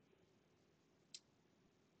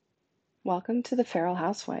Welcome to the Feral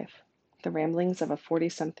Housewife, the ramblings of a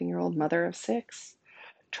 40-something-year-old mother of six,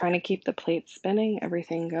 trying to keep the plate spinning,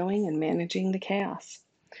 everything going, and managing the chaos.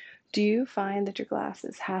 Do you find that your glass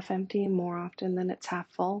is half empty more often than it's half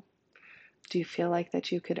full? Do you feel like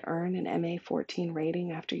that you could earn an MA 14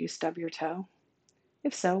 rating after you stub your toe?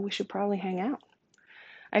 If so, we should probably hang out.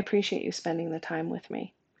 I appreciate you spending the time with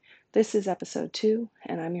me. This is episode 2,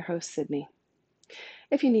 and I'm your host, Sydney.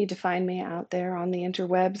 If you need to find me out there on the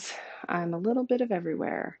interwebs, I'm a little bit of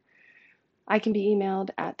everywhere. I can be emailed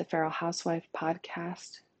at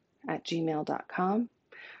theferalhousewifepodcast@gmail.com.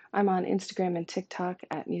 I'm on Instagram and TikTok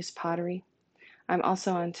at musepottery. I'm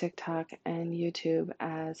also on TikTok and YouTube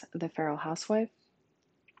as The Feral Housewife.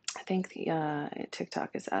 I think the TikTok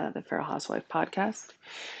is The Feral Housewife Podcast.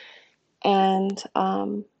 And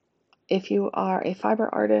if you are a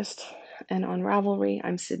fiber artist and on Ravelry,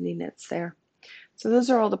 I'm Sydney Knits there. So those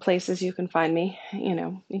are all the places you can find me.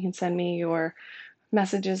 You can send me your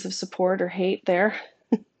messages of support or hate there.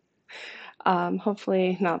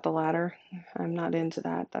 Hopefully not the latter. I'm not into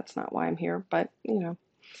that. That's not why I'm here. But,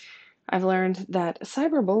 I've learned that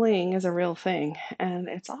cyberbullying is a real thing, and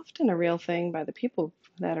it's often a real thing by the people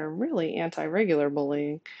that are really anti-regular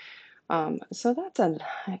bullying. So that's a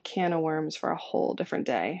can of worms for a whole different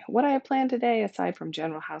day. What I have planned today, aside from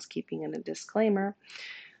general housekeeping and a disclaimer,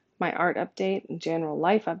 my art update and general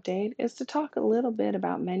life update, is to talk a little bit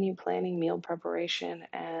about menu planning, meal preparation,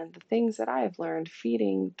 and the things that I have learned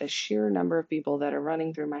feeding the sheer number of people that are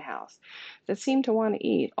running through my house that seem to want to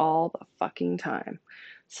eat all the fucking time.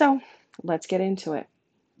 So let's get into it.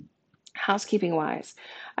 Housekeeping wise,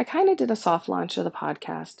 I kind of did a soft launch of the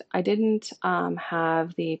podcast. I didn't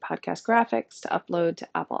have the podcast graphics to upload to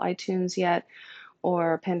Apple iTunes yet,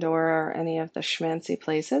 or Pandora or any of the schmancy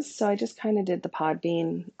places. So I just kind of did the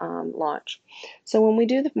Podbean launch. So when we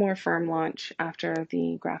do the more firm launch after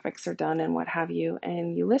the graphics are done and what have you,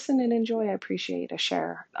 and you listen and enjoy, I appreciate a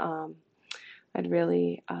share. I'd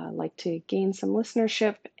really like to gain some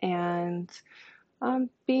listenership and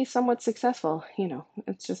be somewhat successful.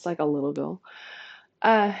 It's just like a little goal.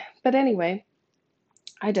 But anyway,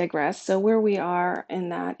 I digress. So where we are in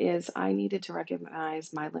that is I needed to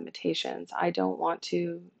recognize my limitations. I don't want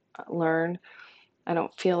to learn. I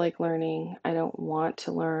don't feel like learning. I don't want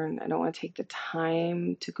to learn. I don't want to take the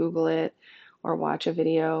time to Google it or watch a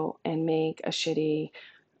video and make a shitty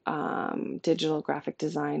digital graphic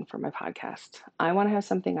design for my podcast. I want to have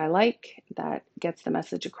something I like that gets the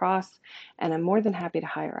message across, and I'm more than happy to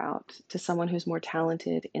hire out to someone who's more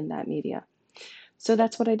talented in that media. So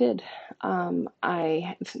that's what I did.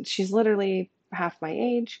 She's literally half my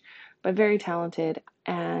age, but very talented,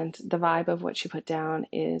 and the vibe of what she put down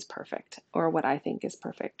is perfect, or what I think is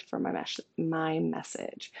perfect for my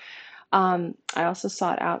message. I also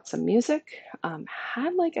sought out some music.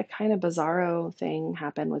 Had like a kind of bizarro thing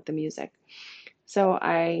happen with the music. So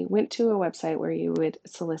I went to a website where you would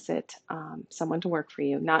solicit someone to work for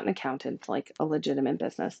you, not an accountant, like a legitimate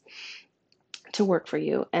business, to work for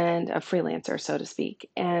you, and a freelancer, so to speak,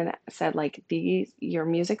 and said like, your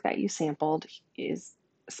music that you sampled is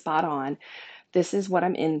spot on. This is what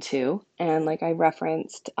I'm into. And like I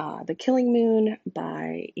referenced The Killing Moon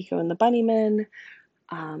by Echo and the Bunnymen,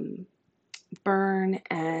 Burn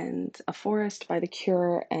and A Forest by The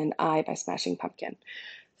Cure, and I by Smashing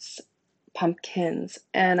Pumpkins.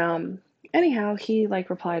 And anyhow, he like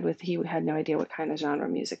replied with he had no idea what kind of genre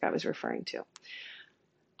music I was referring to.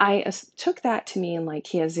 I took that to mean like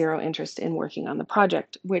he has zero interest in working on the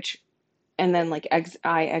project, and then like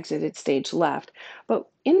I exited stage left. But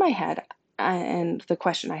in my head, and the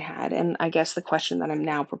question I had, and I guess the question that I'm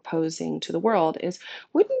now proposing to the world is,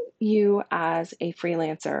 wouldn't you as a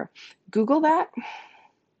freelancer Google that?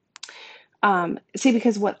 See,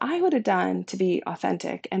 because what I would have done to be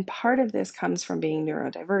authentic, and part of this comes from being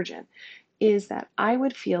neurodivergent, is that I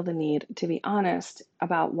would feel the need to be honest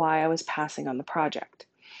about why I was passing on the project.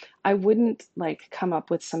 I wouldn't like come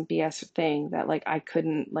up with some BS thing that like I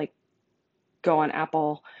couldn't like go on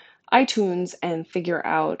Apple iTunes and figure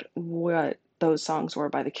out what those songs were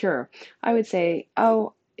by The Cure. I would say,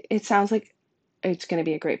 oh, it sounds like it's going to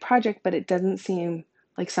be a great project, but it doesn't seem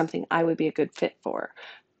like something I would be a good fit for.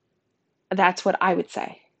 That's what I would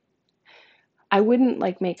say. I wouldn't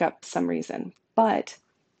like make up some reason, but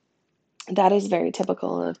that is very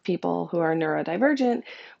typical of people who are neurodivergent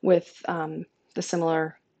with the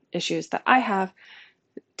similar issues that I have,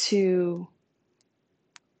 to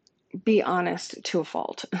be honest to a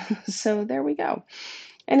fault. So there we go.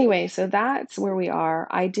 Anyway, so that's where we are.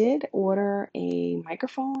 I did order a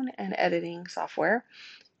microphone and editing software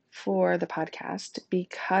for the podcast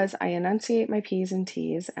because I enunciate my P's and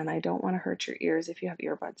T's and I don't want to hurt your ears if you have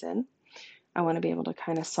earbuds in. I want to be able to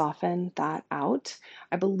kind of soften that out.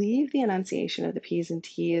 I believe the enunciation of the P's and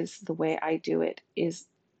T's, the way I do it, is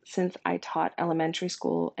since I taught elementary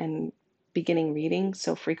school and beginning reading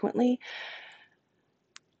so frequently,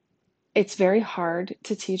 it's very hard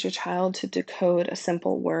to teach a child to decode a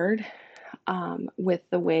simple word with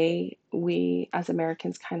the way we as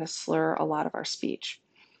Americans kind of slur a lot of our speech.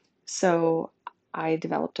 So I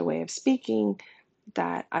developed a way of speaking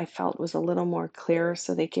that I felt was a little more clear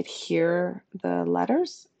so they could hear the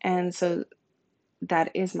letters. And so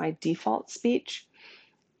that is my default speech.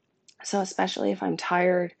 So especially if I'm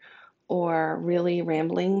tired or really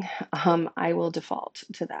rambling, I will default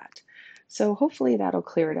to that. So hopefully that'll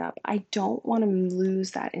clear it up. I don't want to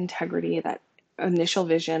lose that integrity, that initial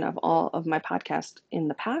vision of all of my podcast in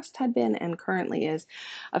the past had been and currently is,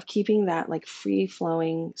 of keeping that like free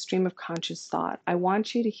flowing stream of conscious thought. I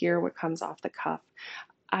want you to hear what comes off the cuff.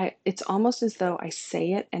 It's almost as though I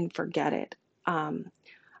say it and forget it.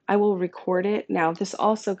 I will record it. Now, this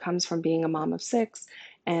also comes from being a mom of six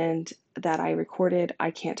and that I recorded,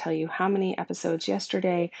 I can't tell you how many episodes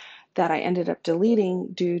yesterday that I ended up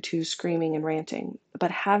deleting due to screaming and ranting.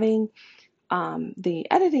 But having the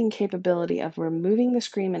editing capability of removing the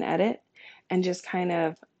scream and edit and just kind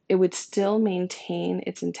of, it would still maintain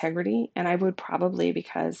its integrity. And I would probably,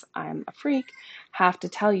 because I'm a freak, have to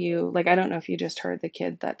tell you, like, I don't know if you just heard the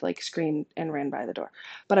kid that like screamed and ran by the door,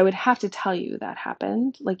 but I would have to tell you that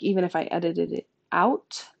happened, like, even if I edited it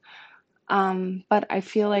out. But I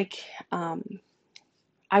feel like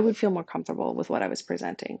I would feel more comfortable with what I was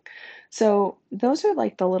presenting. So those are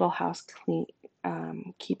like the little house clean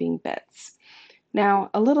keeping bits. Now,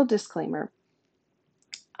 a little disclaimer.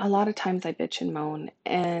 A lot of times I bitch and moan,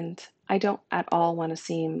 and I don't at all want to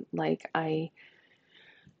seem like I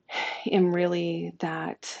am really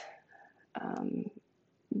that um,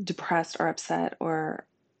 depressed or upset or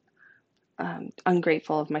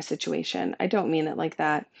ungrateful of my situation. I don't mean it like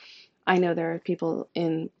that. I know there are people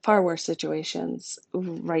in far worse situations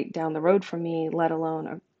right down the road from me, let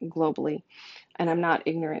alone globally, and I'm not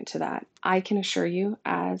ignorant to that. I can assure you,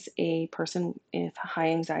 as a person with high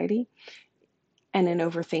anxiety and an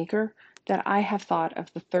overthinker, that I have thought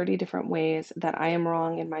of the 30 different ways that I am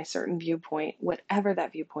wrong in my certain viewpoint, whatever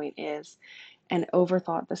that viewpoint is, and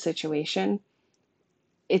overthought the situation.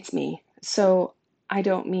 It's me. So I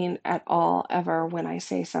don't mean at all ever when I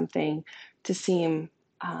say something to seem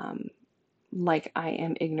um, like I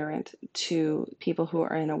am ignorant to people who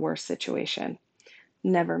are in a worse situation.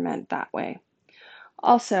 Never meant that way.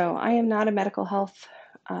 Also, I am not a medical health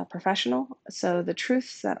professional, so the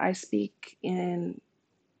truths that I speak in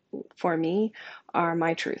for me are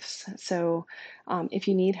my truths. So if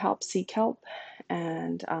you need help, seek help,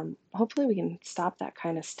 and hopefully we can stop that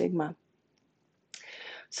kind of stigma.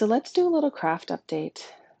 So let's do a little craft update.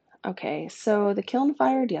 Okay, so the kiln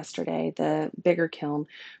fired yesterday, the bigger kiln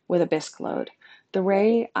with a bisque load. The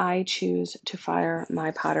way I choose to fire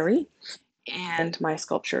my pottery and my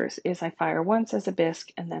sculptures is I fire once as a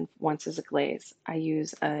bisque and then once as a glaze. I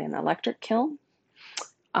use an electric kiln,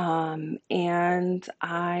 and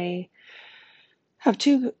I have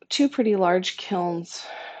two pretty large kilns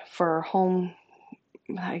for home.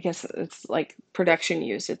 I guess it's like production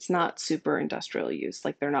use. It's not super industrial use,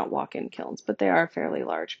 like they're not walk-in kilns, but they are fairly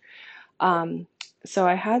large. Um, so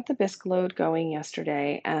I had the bisque load going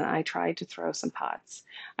yesterday and I tried to throw some pots.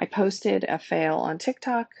 I posted a fail on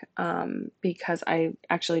TikTok because I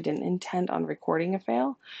actually didn't intend on recording a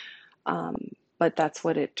fail, um, but that's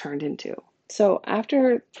what it turned into. So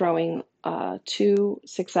after throwing two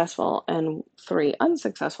successful and three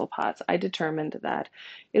unsuccessful pots, I determined that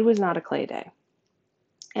it was not a clay day.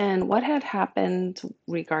 And what had happened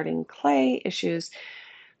regarding clay issues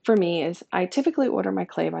for me is I typically order my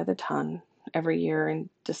clay by the ton every year in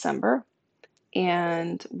December.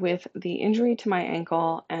 And with the injury to my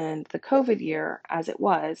ankle and the COVID year as it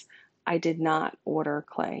was, I did not order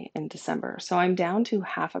clay in December. So I'm down to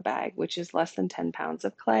half a bag, which is less than 10 pounds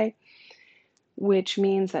of clay, which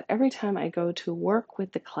means that every time I go to work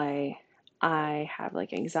with the clay, I have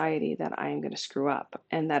like anxiety that I am going to screw up.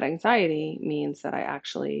 And that anxiety means that I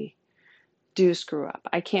actually do screw up.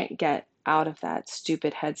 I can't get out of that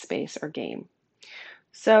stupid headspace or game.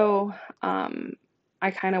 So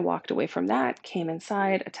I kind of walked away from that, came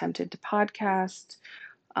inside, attempted to podcast.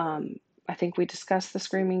 I think we discussed the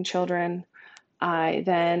screaming children. I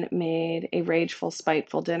then made a rageful,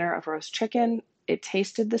 spiteful dinner of roast chicken. It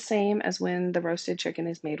tasted the same as when the roasted chicken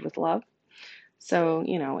is made with love. So,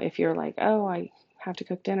 you know, if you're like, oh, I have to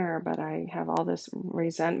cook dinner, but I have all this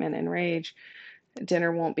resentment and rage,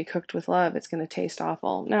 dinner won't be cooked with love. It's going to taste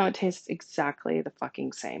awful. No, it tastes exactly the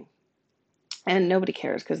fucking same. And nobody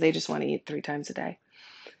cares because they just want to eat 3 times a day.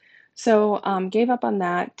 So gave up on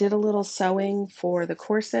that, did a little sewing for the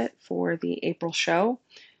corset for the April show,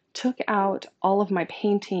 took out all of my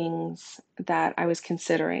paintings that I was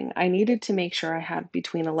considering. I needed to make sure I had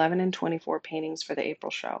between 11 and 24 paintings for the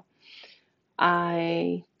April show.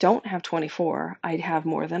 I don't have 24. I'd have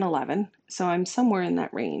more than 11. So I'm somewhere in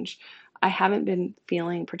that range. I haven't been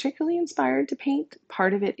feeling particularly inspired to paint.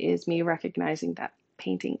 Part of it is me recognizing that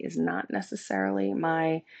painting is not necessarily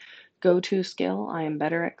my go-to skill. I am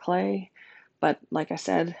better at clay. But like I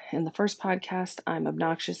said in the first podcast, I'm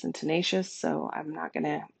obnoxious and tenacious, so I'm not going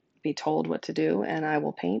to be told what to do, and I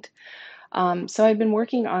will paint. So I've been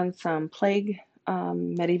working on some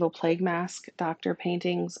medieval plague mask doctor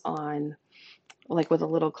paintings on like with a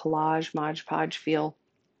little collage, Mod Podge feel.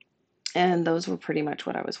 And those were pretty much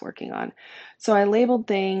what I was working on. So I labeled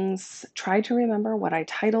things, tried to remember what I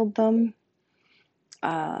titled them.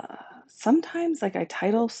 Uh, Sometimes like I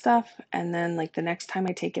title stuff and then like the next time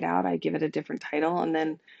I take it out, I give it a different title and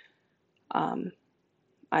then um,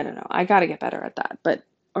 I don't know. I got to get better at that, but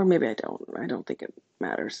or maybe I don't. I don't think it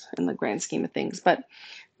matters in the grand scheme of things. But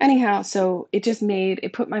anyhow, so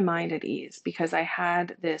it put my mind at ease because I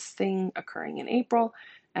had this thing occurring in April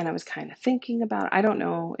and I was kind of thinking about, I don't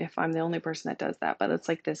know if I'm the only person that does that, but it's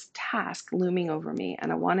like this task looming over me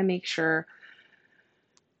and I want to make sure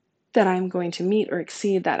that I'm going to meet or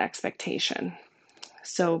exceed that expectation.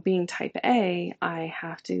 So being type A, I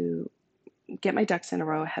have to get my ducks in a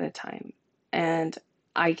row ahead of time. And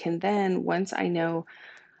I can then, once I know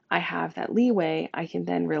I have that leeway, I can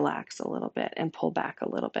then relax a little bit and pull back a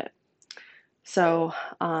little bit. So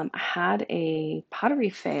I had a pottery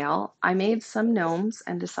fail. I made some gnomes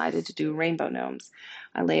and decided to do rainbow gnomes.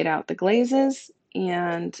 I laid out the glazes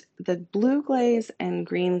and the blue glaze and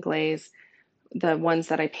green glaze, the ones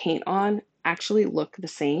that I paint on, actually look the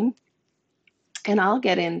same. And I'll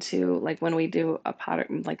get into like when we do a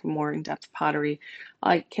pottery, like more in-depth pottery,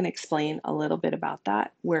 I can explain a little bit about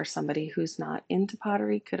that where somebody who's not into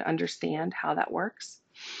pottery could understand how that works.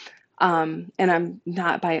 And I'm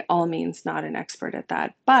not by all means not an expert at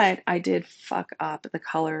that, but I did fuck up the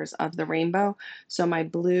colors of the rainbow. So my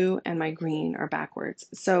blue and my green are backwards.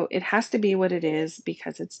 So it has to be what it is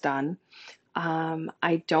because it's done.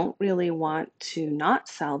 I don't really want to not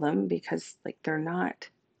sell them because like they're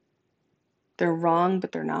wrong,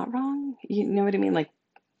 but they're not wrong. You know what I mean? Like,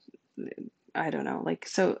 I don't know. Like,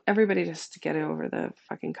 so everybody just to get over the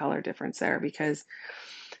fucking color difference there because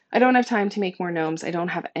I don't have time to make more gnomes. I don't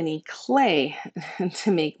have any clay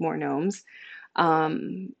to make more gnomes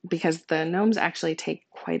because the gnomes actually take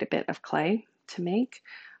quite a bit of clay to make.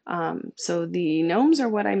 So the gnomes are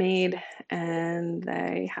what I made and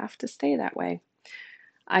they have to stay that way.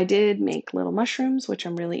 I did make little mushrooms, which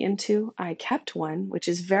I'm really into. I kept one, which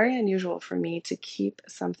is very unusual for me to keep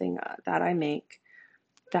something that I make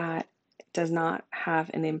that does not have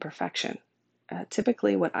an imperfection.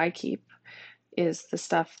 Typically, what I keep is the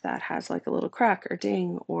stuff that has like a little crack or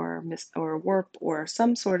ding or or warp or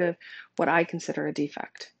some sort of what I consider a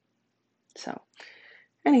defect. So,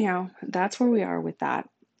 anyhow, that's where we are with that.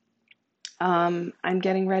 I'm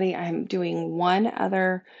getting ready. I'm doing one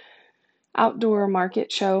other outdoor market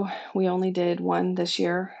show. We only did one this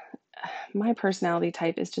year. My personality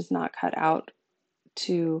type is just not cut out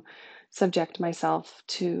to subject myself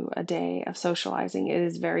to a day of socializing. It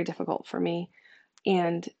is very difficult for me.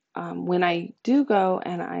 And when I do go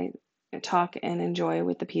and I talk and enjoy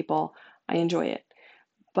with the people, I enjoy it.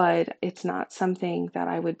 But it's not something that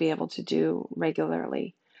I would be able to do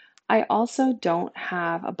regularly. I also don't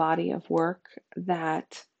have a body of work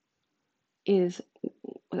that is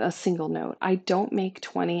a single note. I don't make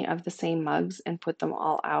 20 of the same mugs and put them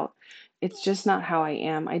all out. It's just not how I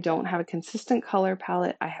am. I don't have a consistent color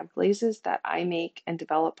palette. I have glazes that I make and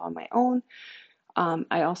develop on my own.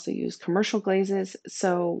 I also use commercial glazes.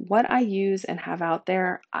 So what I use and have out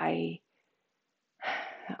there,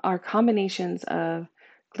 are combinations of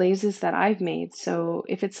glazes that I've made. So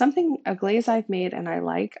if it's a glaze I've made and I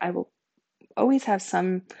like, I will always have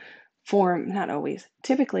some form, not always,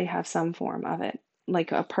 typically have some form of it. Like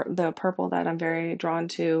the purple that I'm very drawn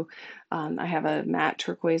to. I have a matte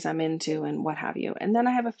turquoise I'm into and what have you. And then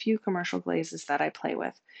I have a few commercial glazes that I play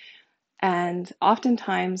with. And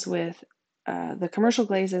oftentimes with the commercial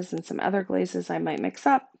glazes and some other glazes I might mix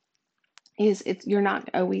up, you're not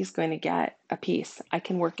always going to get a piece. I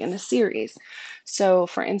can work in a series. So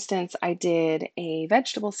for instance, I did a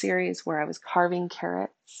vegetable series where I was carving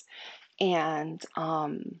carrots and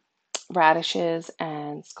radishes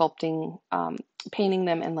and sculpting, painting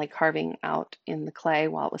them and like carving out in the clay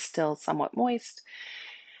while it was still somewhat moist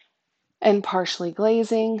and partially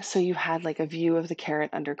glazing. So you had like a view of the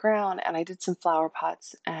carrot underground. And I did some flower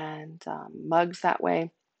pots and mugs that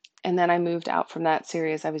way. And then I moved out from that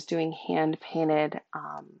series. I was doing hand painted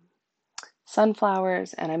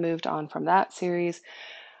sunflowers, and I moved on from that series.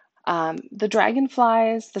 The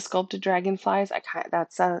dragonflies, the sculpted dragonflies,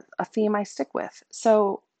 that's a theme I stick with.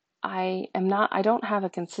 So I don't have a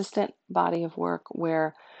consistent body of work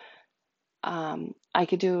where I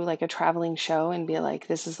could do like a traveling show and be like,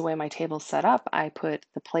 this is the way my table's set up. I put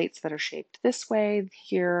the plates that are shaped this way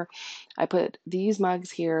here. I put these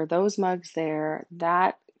mugs here, those mugs there,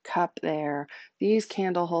 that cup there, these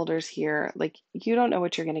candle holders here. Like, you don't know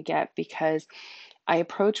what you're going to get because I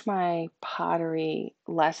approach my pottery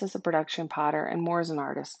less as a production potter and more as an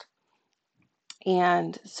artist.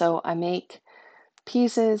 And so I make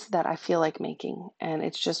pieces that I feel like making, and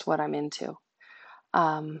it's just what I'm into.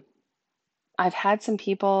 Um, I've had some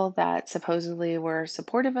people that supposedly were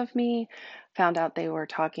supportive of me, found out they were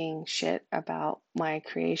talking shit about my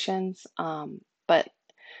creations. But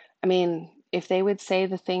I mean, if they would say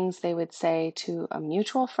the things they would say to a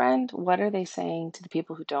mutual friend, what are they saying to the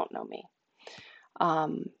people who don't know me?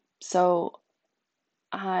 Um, so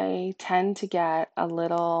I tend to get a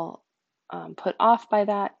little put off by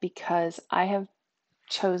that because I have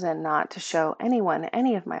chosen not to show anyone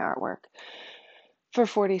any of my artwork for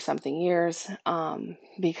 40 something years,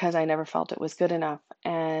 because I never felt it was good enough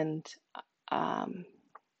and um,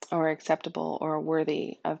 or acceptable or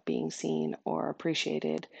worthy of being seen or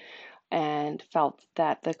appreciated, and felt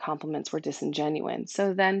that the compliments were disingenuine.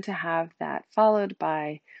 So then to have that followed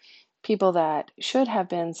by people that should have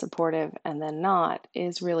been supportive and then not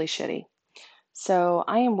is really shitty. So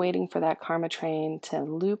I am waiting for that karma train to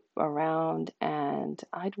loop around, and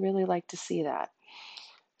I'd really like to see that.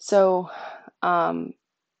 So, um,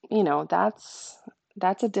 that's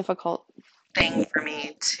a difficult thing for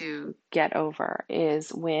me to get over,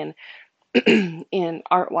 is when in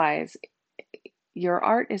art wise, your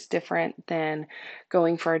art is different than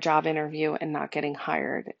going for a job interview and not getting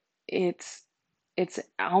hired. It's it's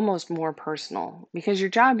almost more personal because your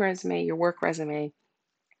job resume, your work resume,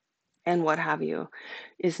 and what have you,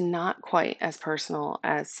 is not quite as personal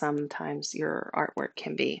as sometimes your artwork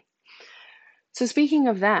can be. So, speaking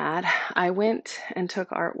of that, I went and took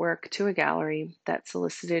artwork to a gallery that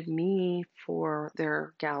solicited me for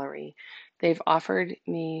their gallery. They've offered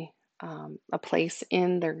me a place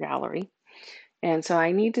in their gallery. And so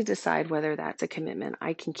I need to decide whether that's a commitment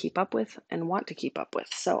I can keep up with and want to keep up with.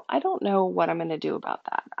 So I don't know what I'm going to do about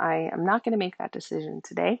that. I am not going to make that decision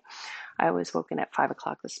today. I was woken at 5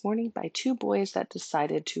 o'clock this morning by two boys that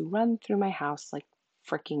decided to run through my house like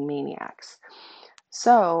freaking maniacs.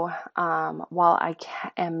 So, while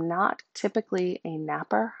am not typically a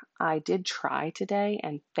napper, I did try today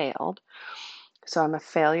and failed. So, I'm a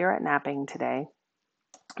failure at napping today.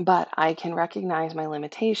 But I can recognize my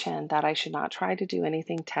limitation that I should not try to do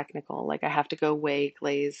anything technical. Like, I have to go weigh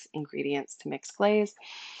glaze ingredients to mix glaze,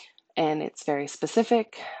 and it's very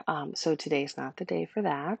specific. So, today's not the day for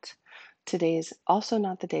that. Today's also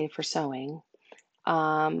not the day for sewing.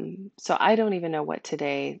 So I don't even know what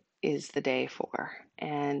today is the day for.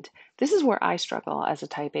 And this is where I struggle as a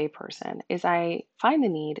type A person, is I find the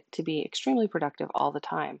need to be extremely productive all the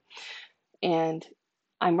time. And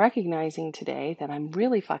I'm recognizing today that I'm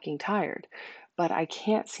really fucking tired, but I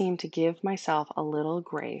can't seem to give myself a little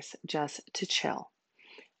grace just to chill.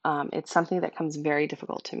 It's something that comes very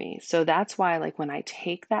difficult to me. So that's why, like, when I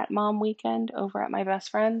take that mom weekend over at my best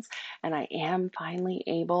friend's and I am finally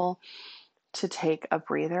able to take a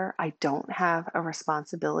breather. I don't have a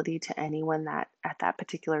responsibility to anyone that at that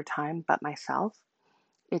particular time but myself.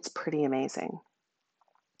 It's pretty amazing.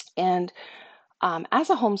 And as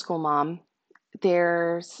a homeschool mom,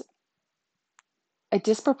 there's a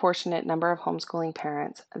disproportionate number of homeschooling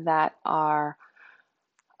parents that are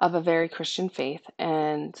of a very Christian faith.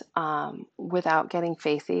 And without getting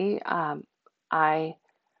faithy, I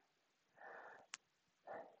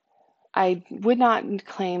I would not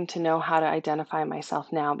claim to know how to identify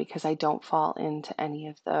myself now because I don't fall into any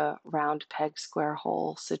of the round peg, square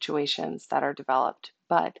hole situations that are developed.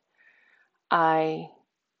 But I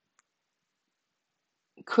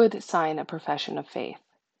could sign a profession of faith.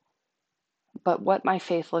 But what my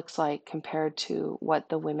faith looks like compared to what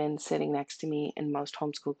the women sitting next to me in most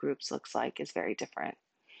homeschool groups looks like is very different.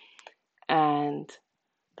 And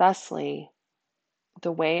thusly,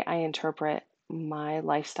 the way I interpret my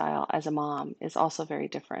lifestyle as a mom is also very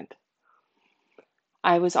different.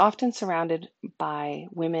 I was often surrounded by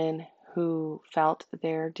women who felt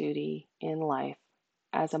their duty in life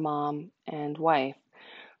as a mom and wife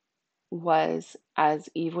was, as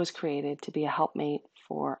Eve was created, to be a helpmate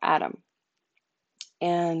for Adam,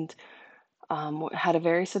 and had a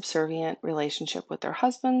very subservient relationship with their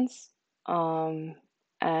husbands, um,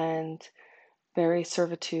 and very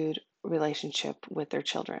servitude relationship with their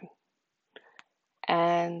children.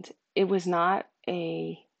 And it was not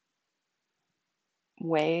a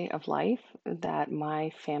way of life that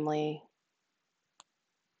my family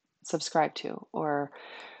subscribed to or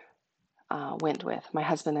went with. My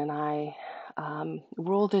husband and I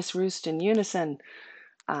rule this roost in unison.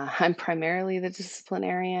 I'm primarily the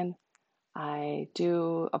disciplinarian. I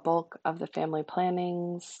do a bulk of the family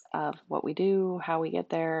plannings of what we do, how we get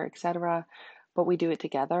there, etc. But we do it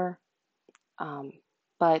together. Um,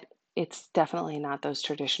 but it's definitely not those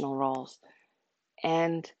traditional roles.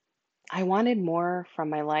 And I wanted more from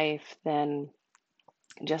my life than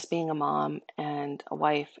just being a mom and a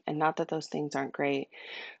wife. And not that those things aren't great,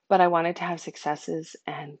 but I wanted to have successes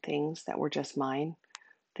and things that were just mine,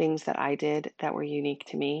 things that I did that were unique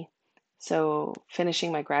to me. So,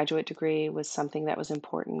 finishing my graduate degree was something that was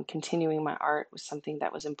important. Continuing my art was something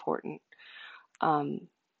that was important. Um,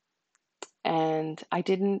 and I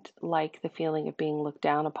didn't like the feeling of being looked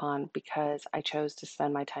down upon because I chose to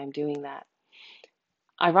spend my time doing that.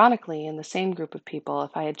 Ironically, in the same group of people,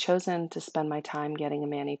 if I had chosen to spend my time getting a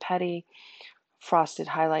mani-pedi, frosted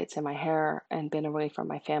highlights in my hair, and been away from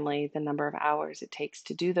my family the number of hours it takes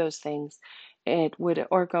to do those things, it would,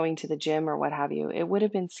 or going to the gym or what have you, it would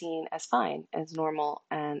have been seen as fine, as normal,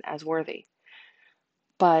 and as worthy.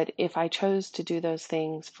 But if I chose to do those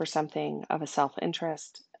things for something of a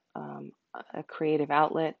self-interest, a creative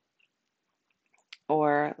outlet,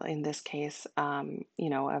 or in this case, a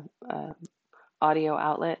audio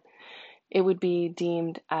outlet, it would be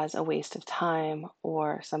deemed as a waste of time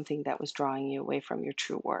or something that was drawing you away from your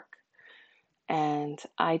true work. And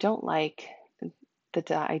I don't like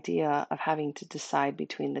the idea of having to decide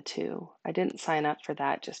between the two. I didn't sign up for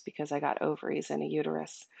that just because I got ovaries and a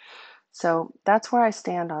uterus. So that's where I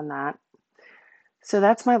stand on that. So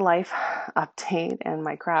that's my life update and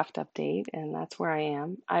my craft update, and that's where I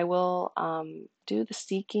am. I will do the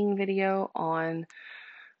steeking video on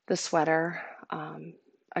the sweater.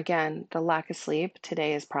 Again, the lack of sleep,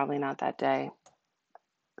 today is probably not that day.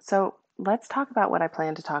 So let's talk about what I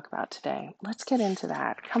plan to talk about today. Let's get into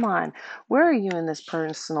that. Come on. Where are you in this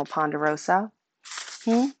personal ponderosa?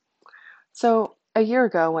 Hmm? So a year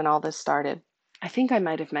ago when all this started, I think I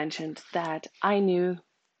might have mentioned that I knew,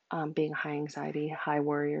 being a high anxiety, high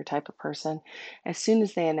worrier type of person, as soon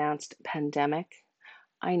as they announced pandemic,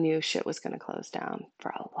 I knew shit was going to close down for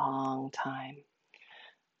a long time.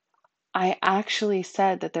 I actually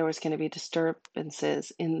said that there was going to be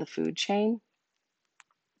disturbances in the food chain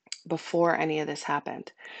before any of this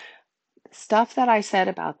happened. Stuff that I said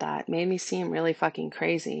about that made me seem really fucking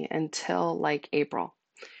crazy until like April.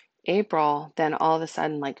 April, then all of a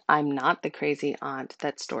sudden, like, I'm not the crazy aunt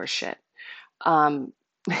that stores shit. Um,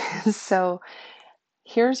 so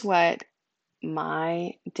here's what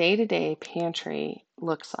my day-to-day pantry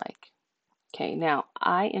looks like. Okay, now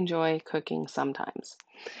I enjoy cooking sometimes.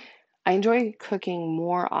 I enjoy cooking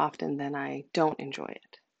more often than I don't enjoy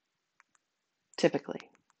it, typically.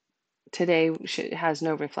 Today has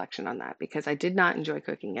no reflection on that because I did not enjoy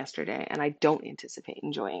cooking yesterday and I don't anticipate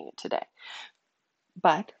enjoying it today.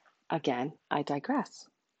 But again, I digress.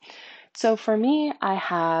 So for me, I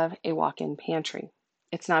have a walk-in pantry.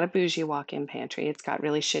 It's not a bougie walk-in pantry. It's got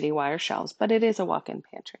really shitty wire shelves, but it is a walk-in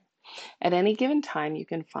pantry. At any given time, you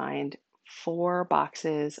can find 4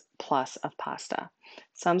 boxes plus of pasta,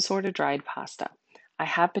 some sort of dried pasta. I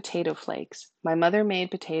have potato flakes. My mother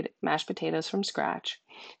made mashed potatoes from scratch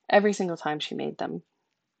every single time she made them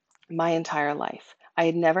my entire life. I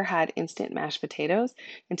had never had instant mashed potatoes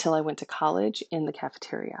until I went to college in the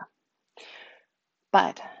cafeteria.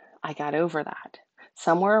 But I got over that.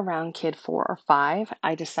 Somewhere around kid 4 or 5,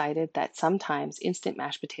 I decided that sometimes instant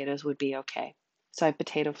mashed potatoes would be okay. So I have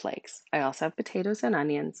potato flakes. I also have potatoes and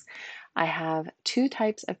onions. I have 2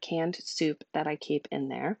 types of canned soup that I keep in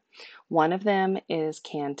there. One of them is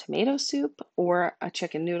canned tomato soup or a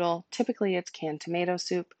chicken noodle. Typically, it's canned tomato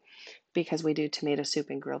soup because we do tomato soup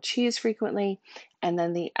and grilled cheese frequently. And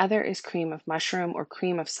then the other is cream of mushroom or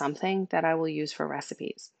cream of something that I will use for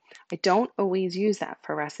recipes. I don't always use that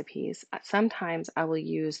for recipes. Sometimes I will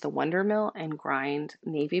use the Wonder Mill and grind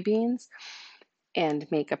navy beans and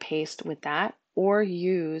make a paste with that, or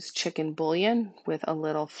use chicken bouillon with a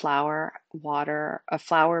little flour,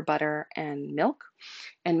 butter, and milk,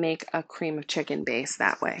 and make a cream of chicken base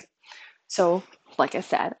that way. So Like I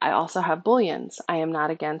said, I also have bouillons. I am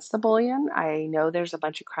not against the bouillon. I know there's a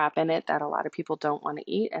bunch of crap in it that a lot of people don't want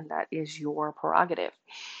to eat, and that is your prerogative.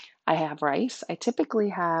 I have rice. I typically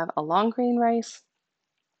have a long grain rice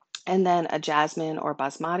and then a jasmine or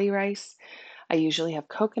basmati rice. I usually have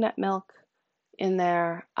coconut milk in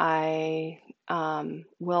there. I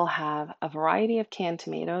will have a variety of canned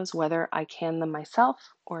tomatoes, whether I can them myself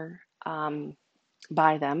or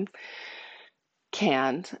buy them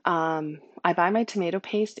canned. I buy my tomato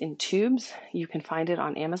paste in tubes. You can find it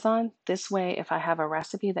on Amazon. This way, if I have a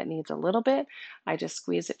recipe that needs a little bit, I just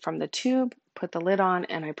squeeze it from the tube, put the lid on,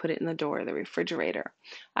 and I put it in the door of the refrigerator.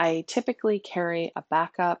 I typically carry a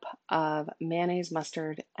backup of mayonnaise,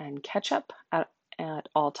 mustard, and ketchup at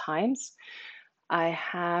all times. I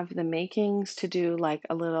have the makings to do like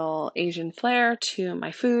a little Asian flair to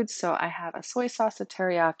my food. So I have a soy sauce, a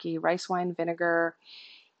teriyaki, rice wine vinegar,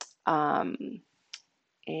 um,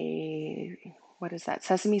 a what is that?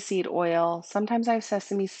 Sesame seed oil. Sometimes I have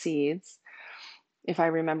sesame seeds if I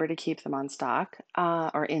remember to keep them on stock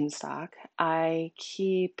or in stock. I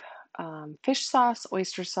keep fish sauce,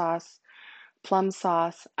 oyster sauce, plum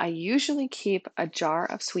sauce. I usually keep a jar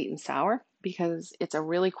of sweet and sour because it's a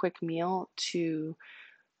really quick meal to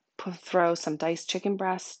throw some diced chicken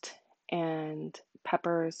breast and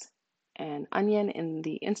peppers and onion in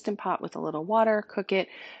the Instant Pot with a little water, cook it,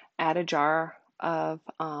 add a jar of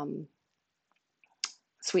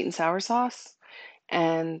sweet and sour sauce,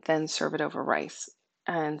 and then serve it over rice.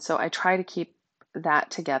 And so I try to keep that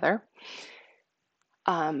together.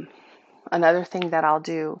 Um, Another thing that I'll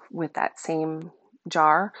do with that same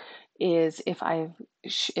jar is if I've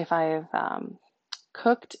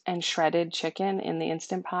cooked and shredded chicken in the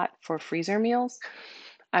Instant Pot for freezer meals,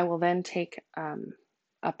 I will then take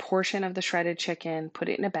a portion of the shredded chicken, put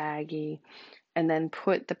it in a baggie, and then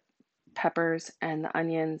put the peppers and the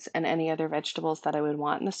onions and any other vegetables that I would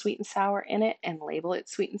want in the sweet and sour in it and label it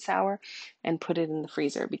sweet and sour and put it in the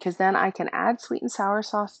freezer because then I can add sweet and sour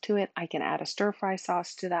sauce to it. I can add a stir fry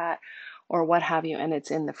sauce to that or what have you, and it's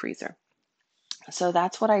in the freezer. So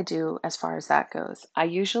that's what I do as far as that goes. I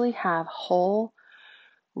usually have whole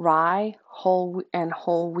rye,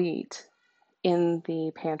 whole wheat in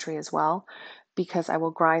the pantry as well because I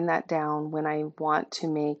will grind that down when I want to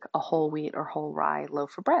make a whole wheat or whole rye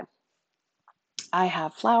loaf of bread. I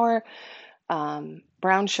have flour,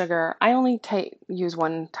 brown sugar. I only use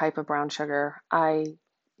one type of brown sugar. I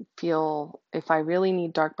feel if I really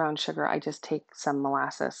need dark brown sugar, I just take some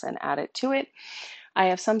molasses and add it to it. I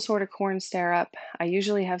have some sort of corn syrup. I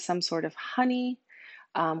usually have some sort of honey.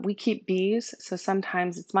 We keep bees, so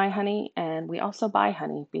sometimes it's my honey, and we also buy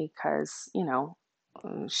honey because,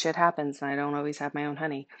 shit happens and I don't always have my own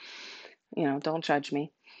honey. Don't judge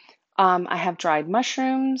me. I have dried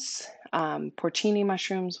mushrooms, porcini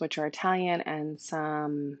mushrooms, which are Italian, and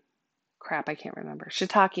some crap, I can't remember,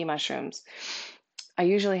 shiitake mushrooms. I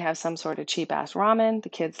usually have some sort of cheap ass ramen. The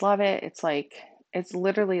kids love it. It's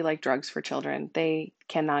literally like drugs for children. They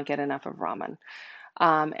cannot get enough of ramen.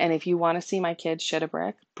 And if you want to see my kids shit a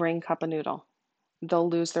brick, bring cup of noodle. They'll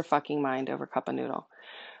lose their fucking mind over cup of noodle.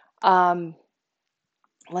 Um,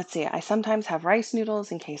 let's see, I sometimes have rice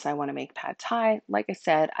noodles in case I want to make pad thai. Like I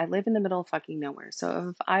said, I live in the middle of fucking nowhere. So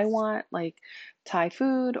if I want like Thai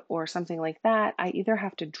food or something like that, I either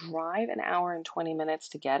have to drive an hour and 20 minutes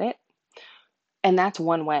to get it, and that's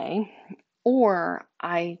one way, or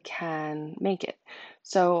I can make it.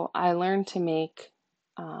 So I learned to make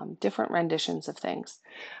different renditions of things.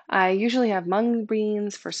 I usually have mung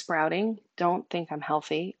beans for sprouting. Don't think I'm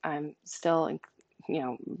healthy. I'm still,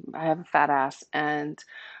 I have a fat ass, and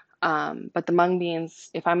but the mung beans,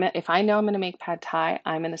 if I know I'm going to make pad thai,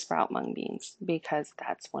 I'm going to sprout mung beans because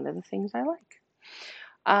that's one of the things I like.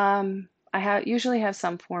 I usually have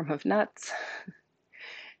some form of nuts.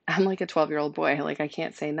 I'm like a 12-year-old boy. Like I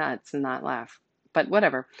can't say nuts and not laugh, but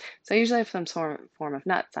whatever. So I usually have some form of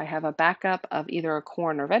nuts. I have a backup of either a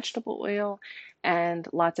corn or vegetable oil and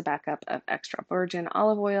lots of backup of extra virgin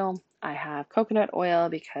olive oil. I have coconut oil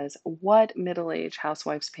because what middle-aged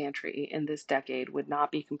housewife's pantry in this decade would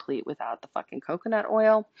not be complete without the fucking coconut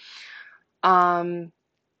oil? Um,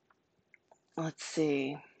 let's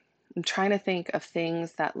see. I'm trying to think of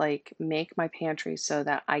things that like make my pantry so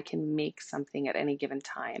that I can make something at any given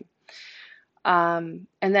time. And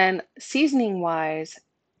then seasoning wise,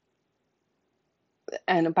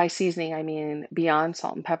 and by seasoning, I mean beyond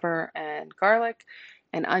salt and pepper and garlic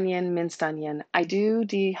and onion, minced onion. I do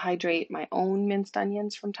dehydrate my own minced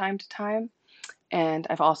onions from time to time, and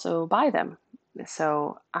I've also buy them.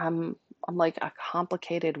 So I'm like a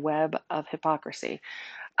complicated web of hypocrisy.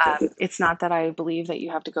 It's not that I believe that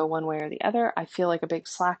you have to go one way or the other. I feel like a big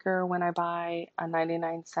slacker when I buy a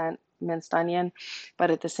 99-cent minced onion, but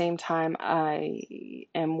at the same time, I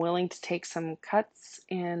am willing to take some cuts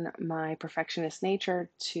in my perfectionist nature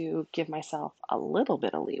to give myself a little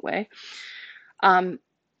bit of leeway. Um,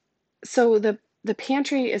 so the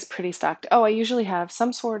pantry is pretty stocked. Oh, I usually have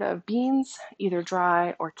some sort of beans, either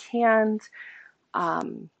dry or canned.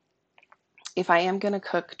 Um, if I am going to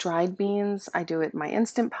cook dried beans, I do it in my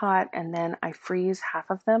Instant Pot and then I freeze half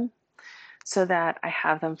of them so that I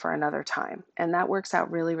have them for another time. And that works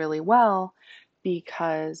out really, really well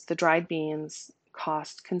because the dried beans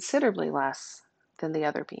cost considerably less than the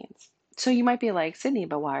other beans. So you might be like, Sydney,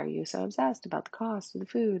 but why are you so obsessed about the cost of the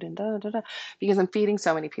food and da da da? Because I'm feeding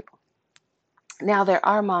so many people. Now, there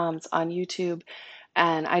are moms on YouTube,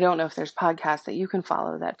 and I don't know if there's podcasts that you can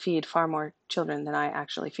follow that feed far more children than I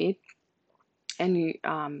actually feed. And you,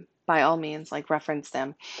 by all means, like reference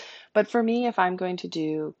them. But for me, if I'm going to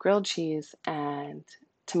do grilled cheese and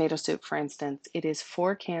tomato soup, for instance, it is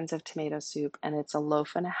 4 cans of tomato soup and it's a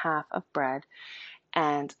loaf and a half of bread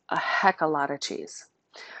and a heck a lot of cheese.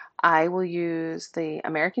 I will use the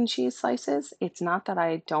American cheese slices. It's not that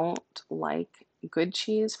I don't like good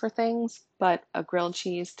cheese for things, but a grilled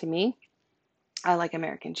cheese to me, I like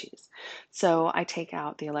American cheese. So I take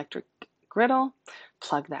out the electric griddle,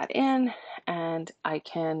 plug that in, and I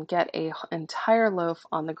can get an entire loaf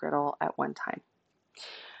on the griddle at one time.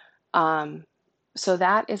 Um, so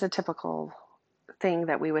that is a typical thing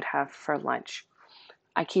that we would have for lunch.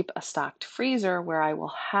 I keep a stocked freezer where I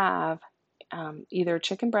will have either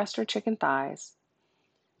chicken breast or chicken thighs,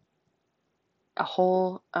 a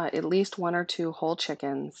whole, at least one or two whole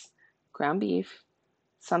chickens, ground beef,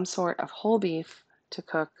 some sort of whole beef to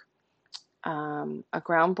cook, a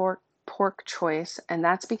ground pork choice, and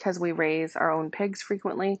that's because we raise our own pigs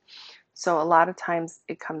frequently. So a lot of times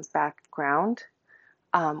it comes back ground,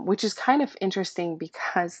 which is kind of interesting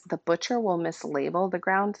because the butcher will mislabel the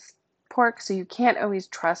ground pork, so you can't always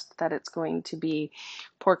trust that it's going to be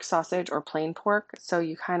pork sausage or plain pork. So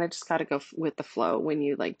you kind of just got to go with the flow when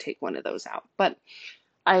you like take one of those out. But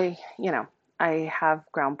I, you know, I have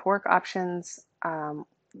ground pork options.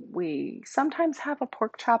 We sometimes have a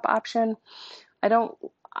pork chop option. I don't,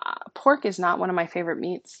 pork is not one of my favorite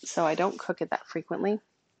meats, so I don't cook it that frequently.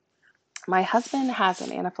 My husband has an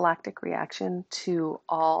anaphylactic reaction to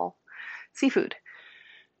all seafood.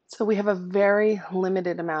 So we have a very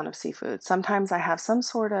limited amount of seafood. Sometimes I have some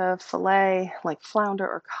sort of fillet, like flounder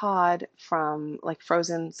or cod from like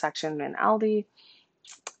frozen section in Aldi.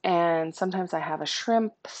 And sometimes I have a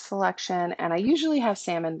shrimp selection, and I usually have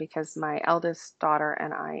salmon because my eldest daughter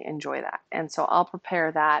and I enjoy that. And so I'll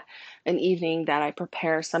prepare that an evening that I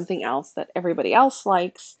prepare something else that everybody else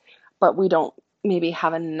likes, but we don't maybe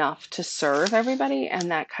have enough to serve everybody,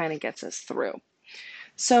 and that kind of gets us through.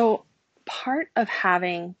 So part of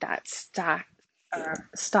having that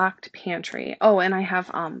stocked pantry. Oh, and I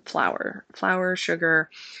have flour, sugar,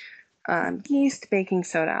 yeast, baking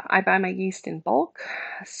soda. I buy my yeast in bulk,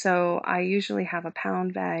 so I usually have a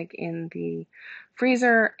pound bag in the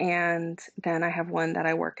freezer, and then I have one that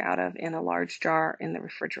I work out of in a large jar in the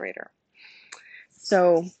refrigerator.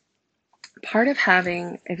 So part of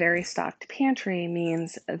having a very stocked pantry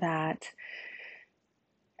means that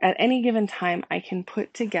at any given time, I can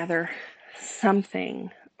put together something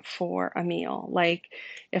for a meal. Like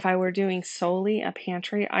if I were doing solely a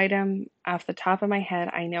pantry item off the top of my head,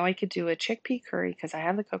 I know I could do a chickpea curry because I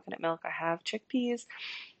have the coconut milk, I have chickpeas,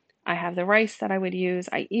 I have the rice that I would use,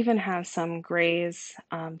 I even have some Gray's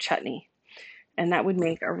chutney, and that would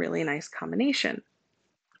make a really nice combination.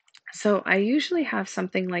 So I usually have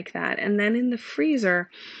something like that. And then in the freezer,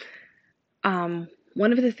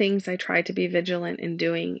 one of the things I try to be vigilant in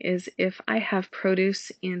doing is if I have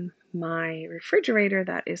produce in my refrigerator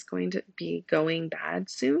that is going to be going bad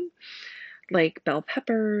soon, like bell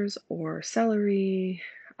peppers or celery,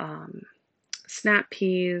 um, snap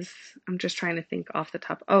peas, I'm just trying to think off the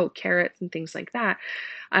top, oh, carrots and things like that,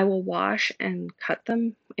 I will wash and cut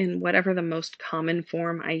them in whatever the most common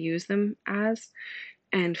form I use them as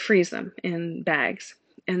and freeze them in bags.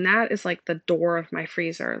 And that is like the door of my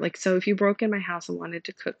freezer. Like, so if you broke in my house and wanted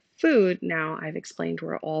to cook food, now I've explained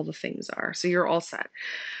where all the things are. So you're all set.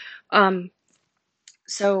 Um,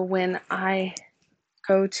 so when I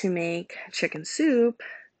go to make chicken soup,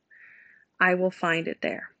 I will find it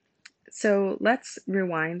there. So let's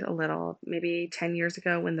rewind a little, maybe 10 years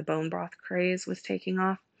ago when the bone broth craze was taking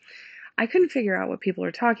off. I couldn't figure out what people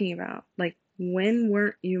are talking about. Like, when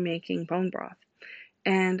weren't you making bone broth?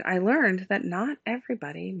 And I learned that not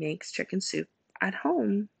everybody makes chicken soup at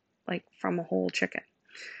home, like from a whole chicken.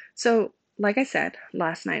 So like I said,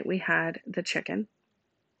 last night we had the chicken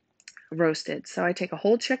roasted. So I take a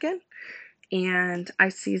whole chicken and I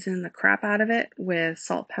season the crap out of it with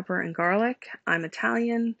salt, pepper, and garlic. I'm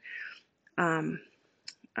Italian, um,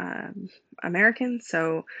 um American,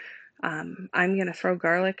 so I'm going to throw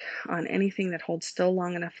garlic on anything that holds still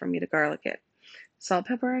long enough for me to garlic it. Salt,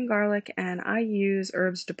 pepper, and garlic, and I use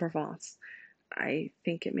herbs de Provence. I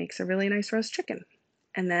think it makes a really nice roast chicken.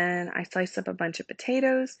 And then I slice up a bunch of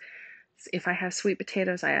potatoes. If I have sweet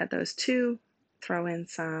potatoes, I add those too. Throw in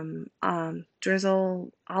some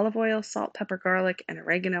drizzle olive oil, salt, pepper, garlic, and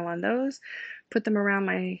oregano on those. Put them around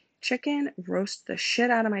my chicken, roast the shit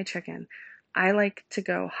out of my chicken. I like to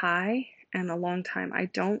go high and a long time. I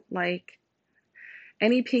don't like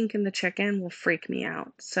any pink in the chicken will freak me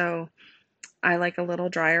out. So I like a little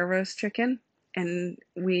drier roast chicken. And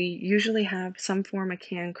we usually have some form of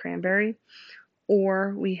canned cranberry,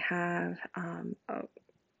 or we have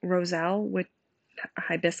roselle with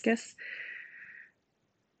hibiscus,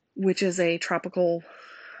 which is a tropical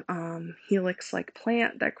helix-like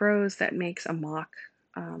plant that grows that makes a mock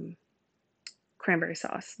um, cranberry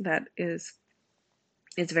sauce that is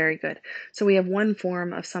it's very good. So we have one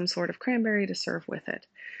form of some sort of cranberry to serve with it.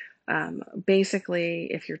 Basically,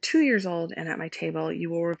 if you're 2 years old and at my table, you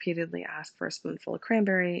will repeatedly ask for a spoonful of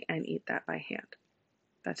cranberry and eat that by hand.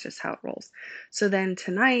 That's just how it rolls. So then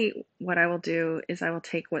tonight, what I will do is I will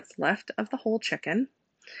take what's left of the whole chicken,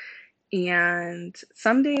 and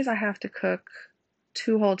some days I have to cook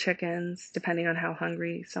two whole chickens, depending on how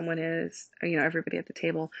hungry someone is, or, everybody at the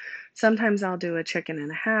table. Sometimes I'll do a chicken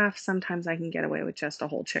and a half. Sometimes I can get away with just a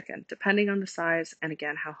whole chicken, depending on the size and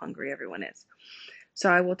again, how hungry everyone is. So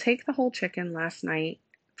I will take the whole chicken last night,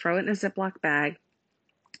 throw it in a Ziploc bag,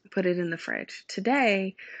 put it in the fridge.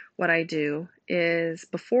 Today, what I do is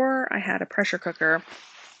before I had a pressure cooker,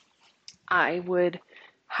 I would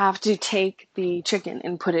have to take the chicken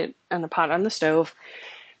and put it in the pot on the stove.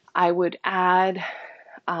 I would add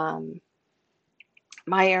um,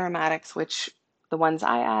 my aromatics, which the ones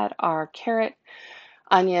I add are carrot,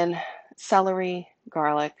 onion, celery,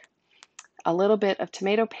 garlic, a little bit of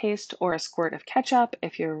tomato paste or a squirt of ketchup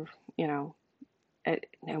if you're,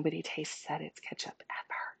 nobody tastes that it's ketchup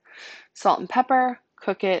ever. Salt and pepper,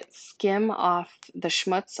 cook it, skim off the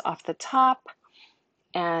schmutz off the top,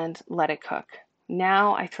 and let it cook.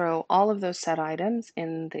 Now I throw all of those set items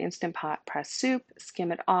in the Instant Pot pressed soup,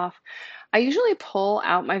 skim it off. I usually pull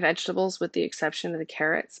out my vegetables with the exception of the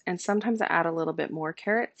carrots, and sometimes I add a little bit more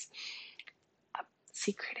carrots.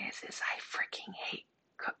 Secret is I freaking hate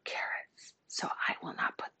cooked carrots, so I will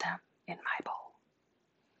not put them in my bowl.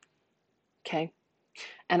 Okay?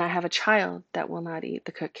 And I have a child that will not eat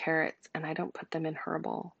the cooked carrots, and I don't put them in her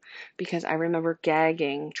bowl because I remember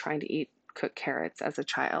gagging trying to eat cooked carrots as a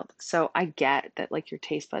child. So I get that like your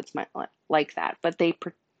taste buds might like that, but they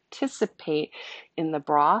participate in the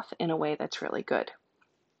broth in a way that's really good.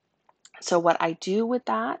 So what I do with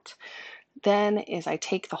that then is I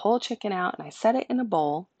take the whole chicken out and I set it in a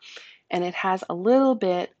bowl, and it has a little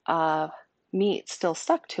bit of meat still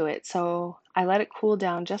stuck to it. So I let it cool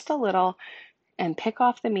down just a little and pick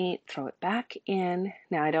off the meat, throw it back in.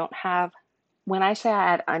 Now I don't have, when I say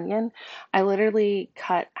I add onion, I literally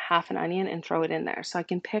cut half an onion and throw it in there so I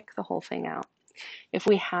can pick the whole thing out. If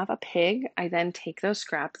we have a pig, I then take those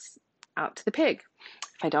scraps out to the pig.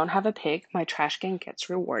 If I don't have a pig, my trash can gets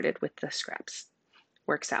rewarded with the scraps.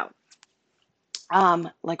 Works out.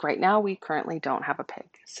 Like right now, we currently don't have a pig,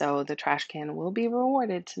 so the trash can will be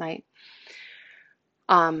rewarded tonight.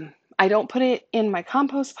 I don't put it in my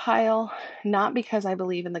compost pile, not because I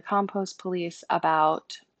believe in the compost police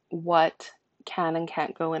about what can and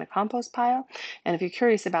can't go in a compost pile. And if you're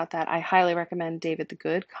curious about that, I highly recommend David the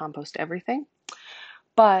Good, Compost Everything.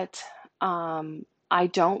 But I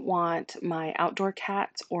don't want my outdoor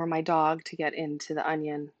cats or my dog to get into the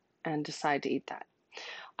onion and decide to eat that.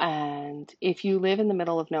 And if you live in the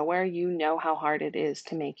middle of nowhere, you know how hard it is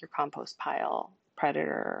to make your compost pile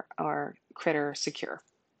predator or critter secure.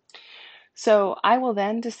 So I will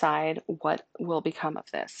then decide what will become of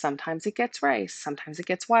this. Sometimes it gets rice, sometimes it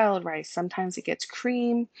gets wild rice, sometimes it gets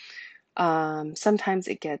cream, sometimes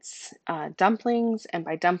it gets dumplings. And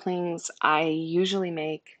by dumplings, I usually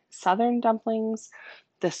make southern dumplings.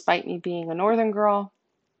 Despite me being a northern girl,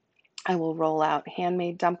 I will roll out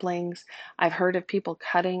handmade dumplings. I've heard of people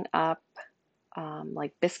cutting up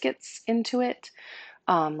like biscuits into it,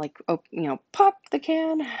 pop the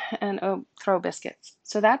can and throw biscuits.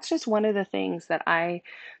 So that's just one of the things that I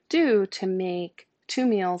do to make two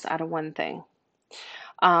meals out of one thing.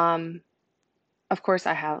 Of course,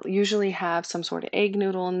 I usually have some sort of egg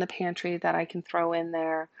noodle in the pantry that I can throw in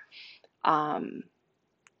there. Um,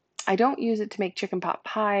 I don't use it to make chicken pot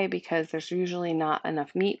pie because there's usually not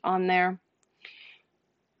enough meat on there.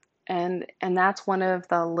 And that's one of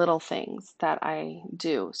the little things that I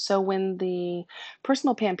do. So when the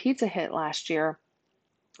personal pan pizza hit last year,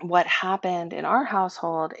 what happened in our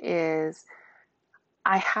household is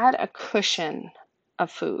I had a cushion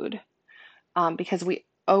of food because we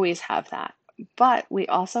always have that. But we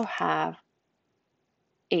also have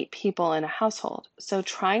 8 people in a household. So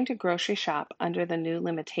trying to grocery shop under the new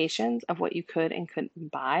limitations of what you could and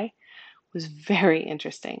couldn't buy was very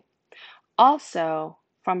interesting. Also,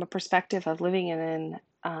 from a perspective of living in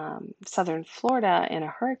southern Florida in a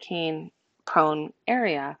hurricane prone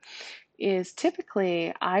area, is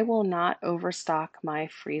typically I will not overstock my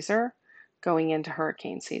freezer going into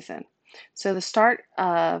hurricane season. So the start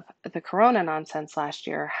of the corona nonsense last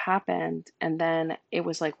year happened, and then it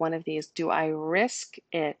was like one of these, do I risk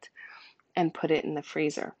it and put it in the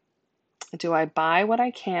freezer? Do I buy what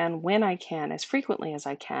I can when I can as frequently as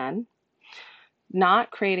I can,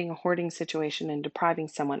 not creating a hoarding situation and depriving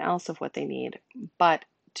someone else of what they need, but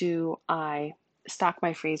do I stock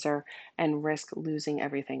my freezer and risk losing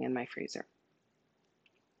everything in my freezer?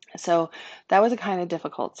 So that was a kind of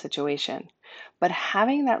difficult situation. But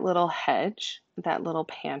having that little hedge, that little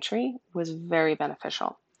pantry, was very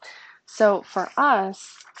beneficial. So for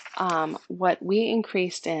us, what we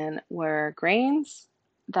increased in were grains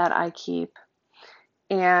that I keep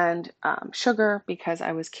and sugar because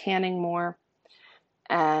I was canning more,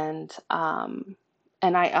 and um,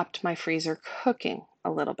 and I upped my freezer cooking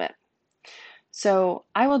a little bit. So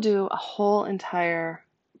I will do a whole entire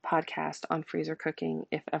podcast on freezer cooking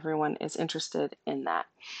if everyone is interested in that.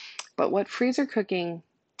 But what freezer cooking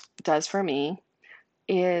does for me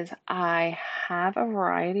is I have a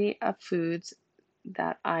variety of foods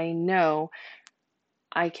that I know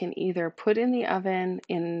I can either put in the oven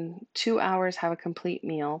in 2 hours, have a complete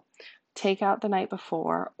meal, take out the night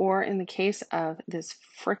before, or in the case of this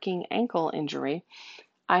freaking ankle injury,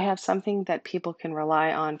 I have something that people can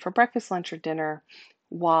rely on for breakfast, lunch, or dinner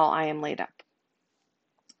while I am laid up.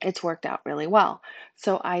 It's worked out really well.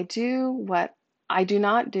 So I do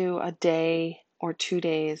not do a day or 2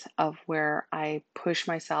 days of where I push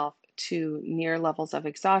myself to near levels of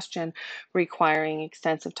exhaustion, requiring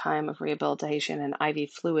extensive time of rehabilitation and IV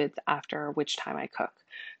fluids after which time I cook.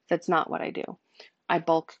 That's not what I do. I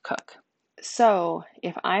bulk cook. So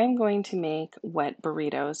if I'm going to make wet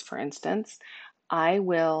burritos, for instance, I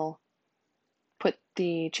will put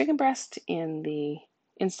the chicken breast in the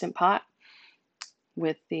Instant Pot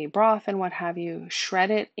with the broth and what have you,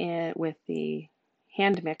 shred it in with the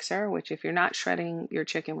hand mixer, which if you're not shredding your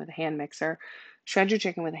chicken with a hand mixer, shred your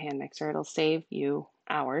chicken with a hand mixer. It'll save you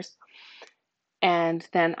hours. And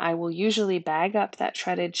then I will usually bag up that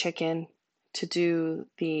shredded chicken to do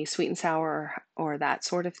the sweet and sour or that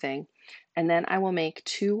sort of thing. And then I will make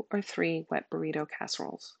 2 or 3 wet burrito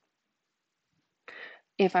casseroles.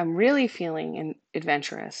 If I'm really feeling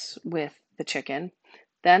adventurous with the chicken,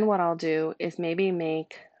 then what I'll do is maybe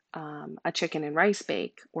make a chicken and rice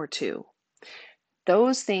bake or two.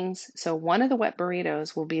 Those things, so one of the wet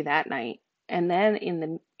burritos will be that night, and then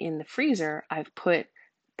in the freezer, I've put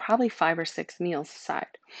probably 5 or 6 meals aside.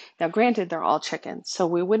 Now, granted, they're all chicken, so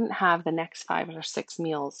we wouldn't have the next 5 or 6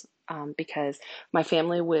 meals because my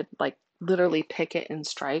family would like literally pick it and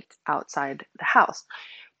strike outside the house.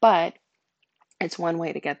 But it's one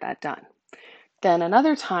way to get that done. Then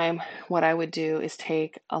another time, what I would do is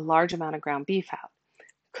take a large amount of ground beef out.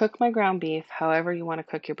 Cook my ground beef however you want to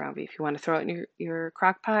cook your ground beef. You want to throw it in your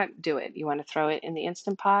crock pot? Do it. You want to throw it in the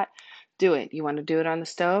Instant Pot? Do it. You want to do it on the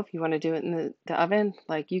stove? You want to do it in the oven?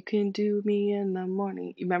 Like, you can do me in the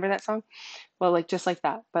morning. You remember that song? Well, like just like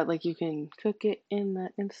that. But like you can cook it in the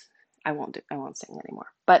I won't sing anymore.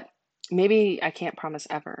 But maybe I can't promise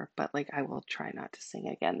ever, but like I will try not to sing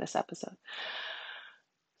again this episode.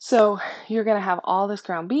 So you're going to have all this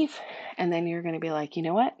ground beef, and then you're going to be like, you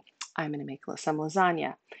know what? I'm going to make some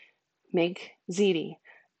lasagna, make ziti.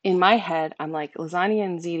 In my head, I'm like, lasagna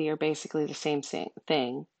and ziti are basically the same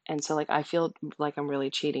thing. And so, like, I feel like I'm really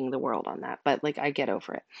cheating the world on that, but like, I get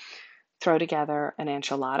over it. Throw together an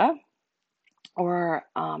enchilada or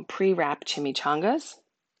pre-wrap chimichangas.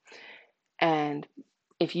 And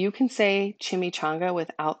if you can say chimichanga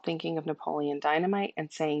without thinking of Napoleon Dynamite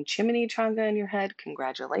and saying chimichanga in your head,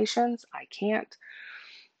 congratulations. I can't.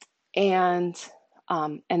 And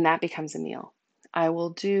and that becomes a meal. I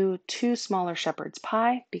will do 2 smaller shepherd's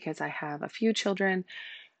pie because I have a few children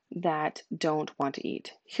that don't want to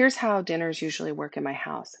eat. Here's how dinners usually work in my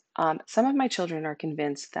house. Some of my children are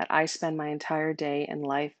convinced that I spend my entire day in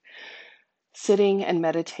life sitting and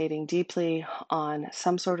meditating deeply on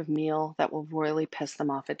some sort of meal that will royally piss them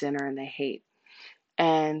off at dinner and they hate.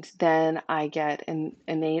 And then I get an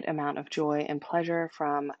innate amount of joy and pleasure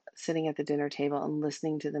from sitting at the dinner table and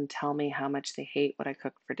listening to them tell me how much they hate what I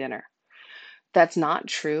cooked for dinner. That's not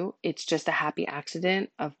true. It's just a happy accident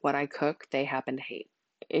of what I cook, they happen to hate.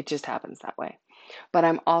 It just happens that way. But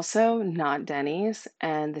I'm also not Denny's,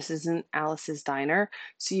 and this isn't Alice's Diner,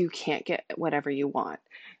 so you can't get whatever you want.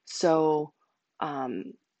 So,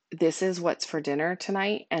 um, this is what's for dinner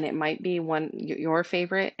tonight, and it might be your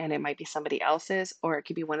favorite, and it might be somebody else's, or it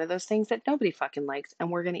could be one of those things that nobody fucking likes, and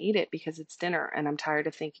we're gonna eat it because it's dinner, and I'm tired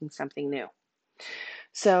of thinking something new.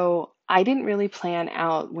 So, I didn't really plan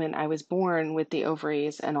out when I was born with the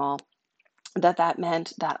ovaries and all that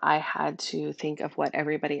meant that I had to think of what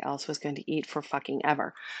everybody else was going to eat for fucking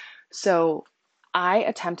ever. So I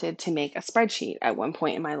attempted to make a spreadsheet at one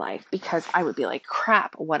point in my life because I would be like,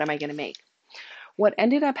 crap, what am I going to make? What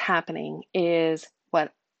ended up happening is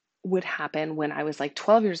what would happen when I was like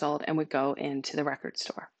 12 years old and would go into the record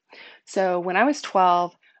store. So when I was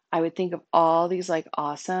 12, I would think of all these like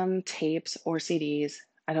awesome tapes or CDs.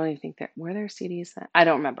 I don't even think there were there CDs then. I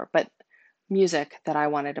don't remember, but music that I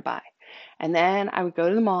wanted to buy. And then I would go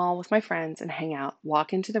to the mall with my friends and hang out,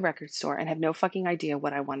 walk into the record store and have no fucking idea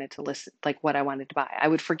what I wanted to listen, like what I wanted to buy. I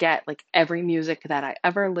would forget like every music that I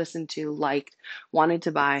ever listened to, liked, wanted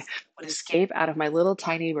to buy, would escape out of my little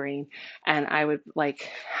tiny brain. And I would like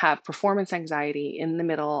have performance anxiety in the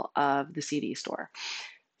middle of the CD store.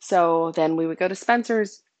 So then we would go to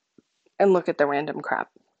Spencer's and look at the random crap.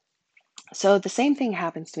 So the same thing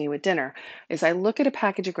happens to me with dinner is I look at a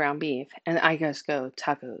package of ground beef and I just go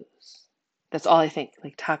tacos. That's all I think,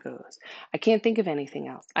 like tacos. I can't think of anything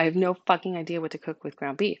else. I have no fucking idea what to cook with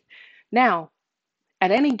ground beef. Now,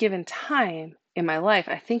 at any given time in my life,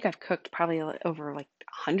 I think I've cooked probably over like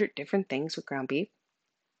 100 different things with ground beef,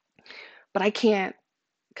 but I can't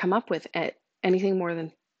come up with anything more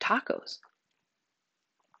than tacos.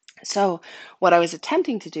 So, what I was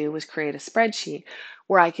attempting to do was create a spreadsheet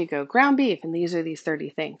where I could go ground beef, and these are these 30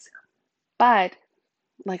 things. But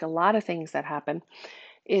like a lot of things that happen,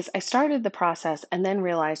 is I started the process and then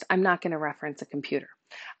realized I'm not going to reference a computer.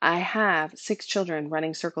 I have 6 children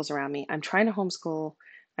running circles around me. I'm trying to homeschool.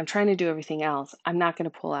 I'm trying to do everything else. I'm not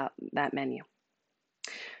going to pull out that menu.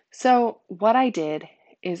 So, what I did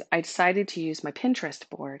is I decided to use my Pinterest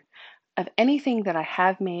board of anything that I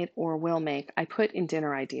have made or will make, I put in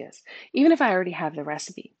dinner ideas, even if I already have the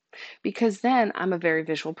recipe. Because then I'm a very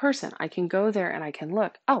visual person. I can go there and I can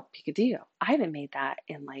look, oh, picadillo. I haven't made that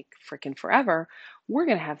in like freaking forever. We're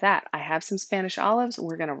going to have that. I have some Spanish olives.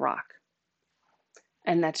 We're going to rock.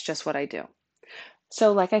 And that's just what I do.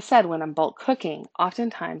 So, like I said, when I'm bulk cooking,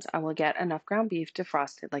 oftentimes I will get enough ground beef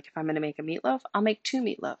defrosted. Like if I'm going to make a meatloaf, I'll make 2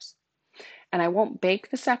 meatloaves. And I won't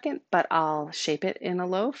bake the second, but I'll shape it in a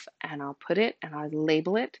loaf and I'll put it and I'll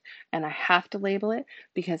label it. And I have to label it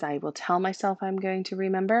because I will tell myself I'm going to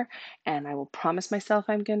remember and I will promise myself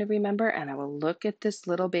I'm going to remember. And I will look at this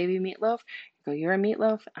little baby meatloaf and go, you're a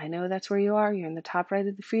meatloaf. I know that's where you are. You're in the top right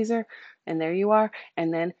of the freezer. And there you are.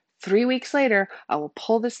 And then 3 weeks later, I will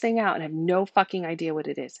pull this thing out and have no fucking idea what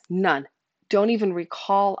it is. None. Don't even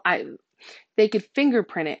recall. They could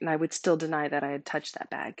fingerprint it and I would still deny that I had touched that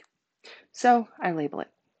bag. So I label it.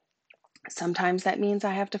 Sometimes that means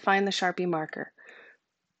I have to find the Sharpie marker.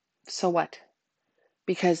 So what?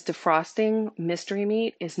 Because defrosting mystery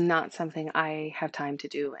meat is not something I have time to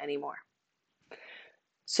do anymore.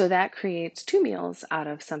 So that creates 2 meals out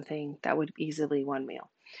of something that would easily 1 meal.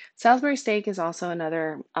 Salisbury steak is also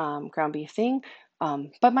another ground beef thing,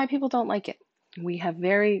 but my people don't like it. We have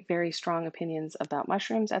very, very strong opinions about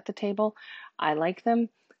mushrooms at the table. I like them.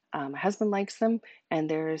 My husband likes them, and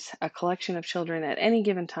there's a collection of children at any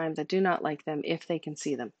given time that do not like them if they can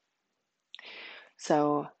see them.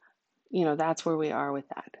 So, that's where we are with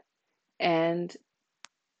that. And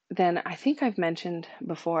then I think I've mentioned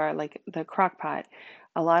before, like the crock pot.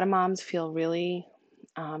 A lot of moms feel really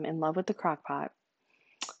in love with the crock pot.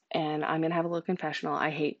 And I'm going to have a little confessional. I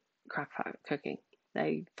hate crock pot cooking.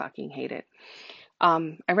 I fucking hate it.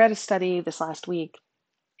 I read a study this last week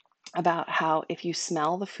about how if you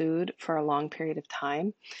smell the food for a long period of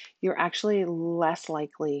time, you're actually less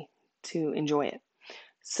likely to enjoy it.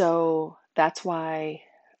 So that's why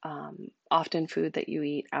often food that you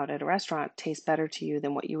eat out at a restaurant tastes better to you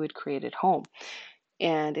than what you would create at home.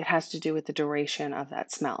 And it has to do with the duration of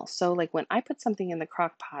that smell. So, like when I put something in the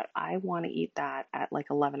crock pot, I want to eat that at like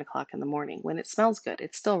 11 o'clock in the morning when it smells good.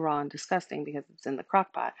 It's still raw and disgusting because it's in the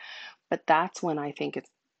crock pot. But that's when I think it's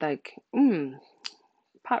like,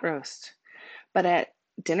 pot roast. But at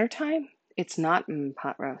dinner time, It's not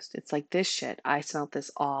pot roast. It's like this shit. I smelt this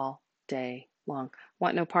all day long.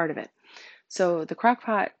 Want no part of it. So the crock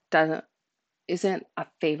pot doesn't isn't a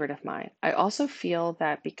favorite of mine. I also feel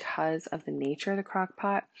that because of the nature of the crock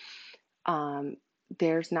pot, um,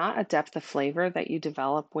 there's not a depth of flavor that you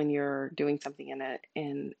develop when you're doing something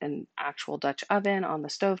in an actual Dutch oven on the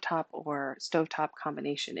stovetop or stovetop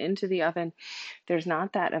combination into the oven. There's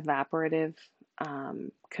not that evaporative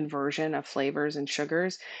conversion of flavors and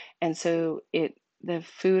sugars, and so the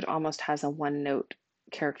food almost has a one note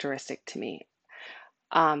characteristic to me.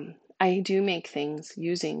 I do make things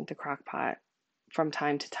using the crock pot from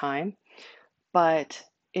time to time, but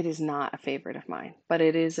it is not a favorite of mine. But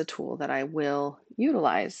it is a tool that I will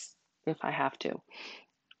utilize if I have to.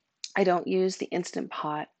 I don't use the Instant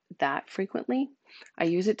Pot that frequently. I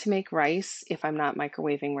use it to make rice if I'm not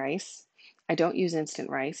microwaving rice. I don't use instant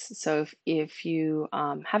rice. So if you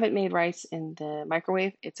haven't made rice in the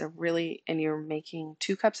microwave, and you're making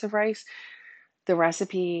 2 cups of rice, the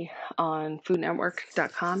recipe on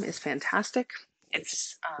foodnetwork.com is fantastic.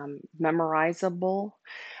 It's memorizable.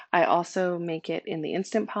 I also make it in the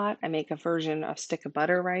Instant Pot. I make a version of stick of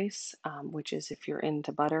butter rice, which is if you're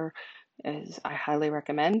into butter, is I highly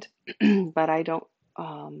recommend. But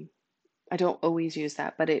um, I don't always use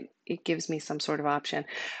that, but it gives me some sort of option.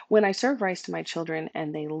 When I serve rice to my children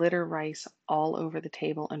and they litter rice all over the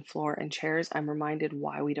table and floor and chairs, I'm reminded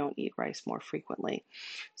why we don't eat rice more frequently.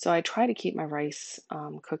 So I try to keep my rice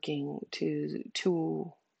cooking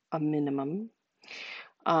to a minimum,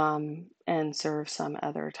 and serve some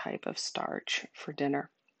other type of starch for dinner.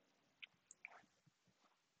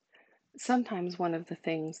 Sometimes one of the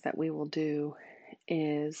things that we will do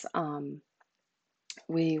is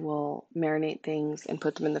we will marinate things and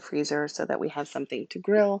put them in the freezer so that we have something to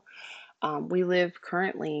grill. We live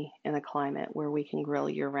currently in a climate where we can grill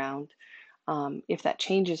year round. If that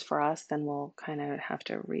changes for us, then we'll kind of have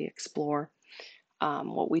to re-explore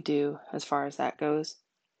what we do as far as that goes.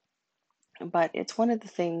 But it's one of the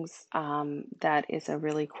things that is a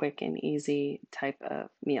really quick and easy type of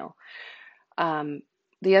meal. Um,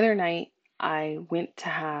 the other night, I went to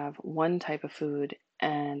have one type of food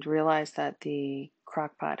and realized that the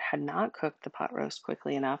crock pot had not cooked the pot roast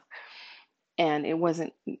quickly enough and it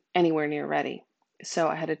wasn't anywhere near ready. So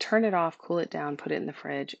I had to turn it off, cool it down, put it in the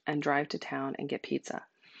fridge, and drive to town and get pizza.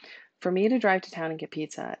 For me to drive to town and get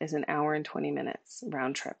pizza is an hour and 20 minutes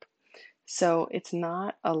round trip. So it's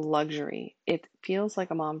not a luxury. It feels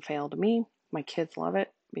like a mom failed me. My kids love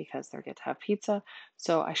it because they get to have pizza.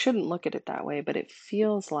 So I shouldn't look at it that way, but it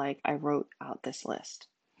feels like I wrote out this list.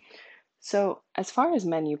 So as far as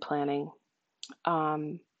menu planning,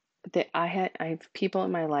 um, I have people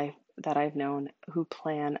in my life that I've known who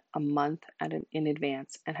plan a month in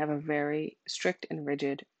advance and have a very strict and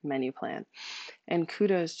rigid menu plan. And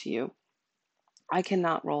kudos to you. I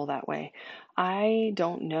cannot roll that way. I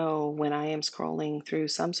don't know when I am scrolling through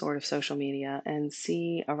some sort of social media and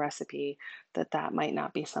see a recipe that might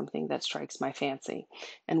not be something that strikes my fancy,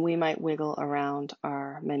 and we might wiggle around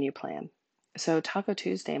our menu plan. So Taco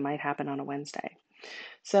Tuesday might happen on a Wednesday.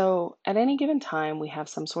 So at any given time, we have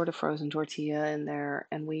some sort of frozen tortilla in there,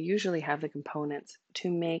 and we usually have the components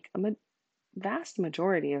to make vast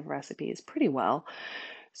majority of recipes pretty well.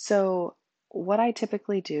 So, what I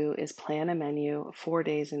typically do is plan a menu 4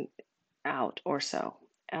 days out or so,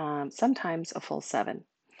 sometimes a full 7.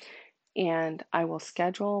 And I will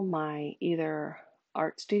schedule my either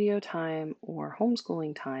art studio time or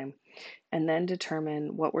homeschooling time, and then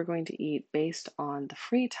determine what we're going to eat based on the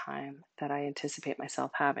free time that I anticipate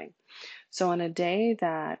myself having. So, on a day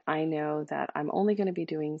that I know that I'm only going to be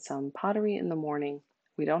doing some pottery in the morning,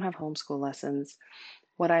 we don't have homeschool lessons,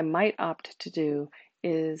 what I might opt to do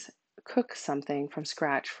is cook something from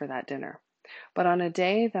scratch for that dinner. But on a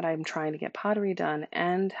day that I'm trying to get pottery done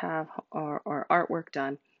and have or artwork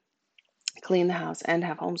done, clean the house and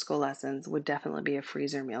have homeschool lessons would definitely be a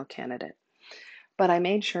freezer meal candidate. But I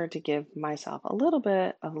made sure to give myself a little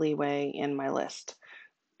bit of leeway in my list.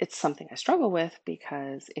 It's something I struggle with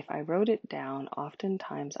because if I wrote it down,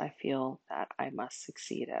 oftentimes I feel that I must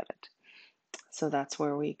succeed at it. So that's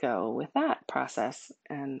where we go with that process,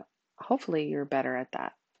 and hopefully you're better at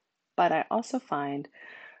that. But I also find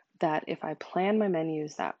that if I plan my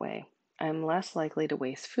menus that way, I'm less likely to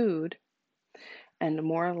waste food and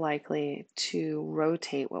more likely to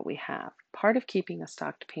rotate what we have. Part of keeping a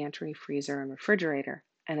stocked pantry, freezer, and refrigerator,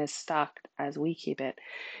 and as stocked as we keep it,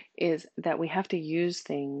 is that we have to use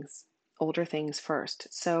older things first.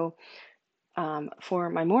 So for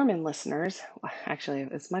my Mormon listeners, actually,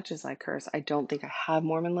 as much as I curse, I don't think I have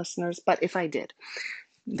Mormon listeners, but if I did,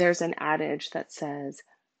 there's an adage that says,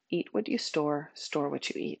 eat what you store what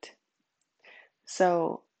you eat.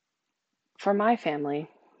 So for my family,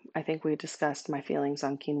 I think we discussed my feelings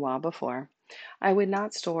on quinoa before. I would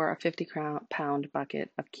not store a 50-pound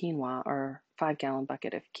bucket of quinoa or 5-gallon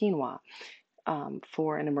bucket of quinoa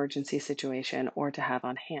for an emergency situation or to have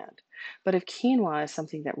on hand. But if quinoa is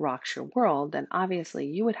something that rocks your world, then obviously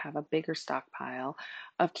you would have a bigger stockpile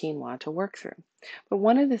of quinoa to work through. But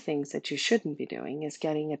one of the things that you shouldn't be doing is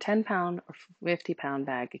getting a 10-pound or 50-pound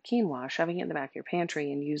bag of quinoa, shoving it in the back of your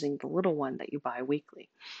pantry, and using the little one that you buy weekly.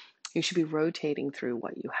 You should be rotating through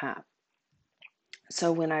what you have.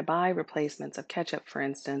 So when I buy replacements of ketchup, for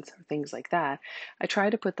instance, or things like that, I try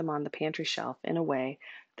to put them on the pantry shelf in a way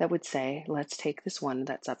that would say, let's take this one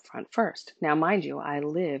that's up front first. Now, mind you, I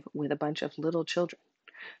live with a bunch of little children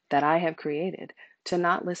that I have created to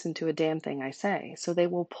not listen to a damn thing I say. So they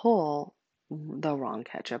will pull the wrong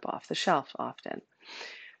ketchup off the shelf often.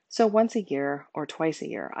 So once a year or twice a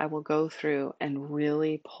year, I will go through and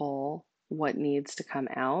really pull what needs to come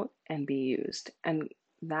out and be used. And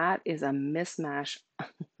that is a mismatch,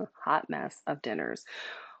 hot mess of dinners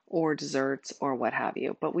or desserts or what have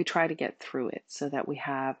you. But we try to get through it so that we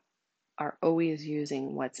are always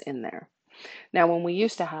using what's in there. Now, when we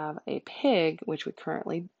used to have a pig, which we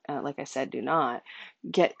currently, like I said, do not,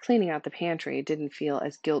 cleaning out the pantry didn't feel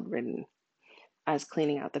as guilt-ridden as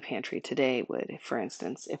cleaning out the pantry today would, for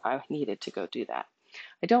instance, if I needed to go do that.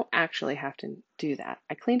 I don't actually have to do that.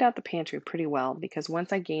 I cleaned out the pantry pretty well because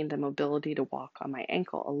once I gained the mobility to walk on my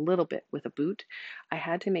ankle a little bit with a boot, I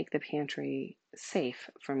had to make the pantry safe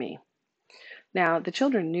for me. Now, the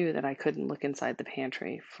children knew that I couldn't look inside the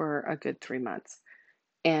pantry for a good 3 months,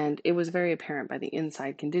 and it was very apparent by the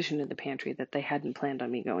inside condition of the pantry that they hadn't planned on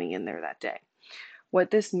me going in there that day.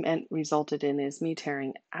 What this resulted in is me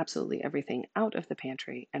tearing absolutely everything out of the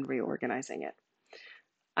pantry and reorganizing it.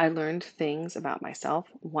 I learned things about myself,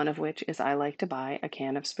 one of which is I like to buy a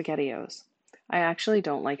can of SpaghettiOs. I actually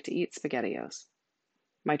don't like to eat SpaghettiOs.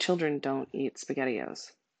 My children don't eat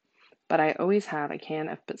SpaghettiOs. But I always have a can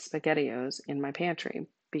of SpaghettiOs in my pantry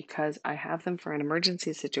because I have them for an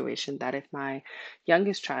emergency situation that if my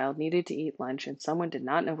youngest child needed to eat lunch and someone did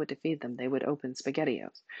not know what to feed them, they would open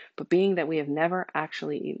SpaghettiOs. But being that we have never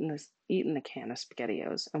actually eaten a can of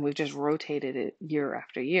SpaghettiOs and we've just rotated it year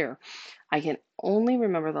after year, I can only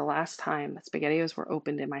remember the last time SpaghettiOs were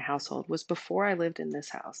opened in my household was before I lived in this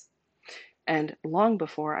house and long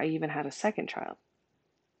before I even had a second child.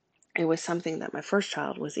 It was something that my first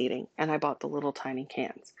child was eating, and I bought the little tiny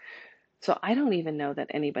cans. So I don't even know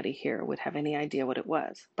that anybody here would have any idea what it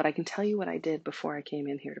was, but I can tell you what I did before I came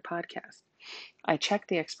in here to podcast. I checked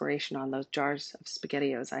the expiration on those jars of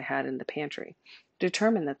SpaghettiOs I had in the pantry,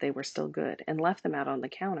 determined that they were still good, and left them out on the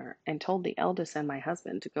counter, and told the eldest and my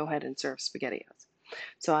husband to go ahead and serve SpaghettiOs.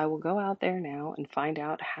 So I will go out there now and find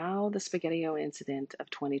out how the SpaghettiO incident of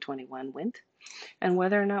 2021 went and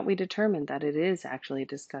whether or not we determine that it is actually a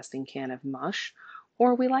disgusting can of mush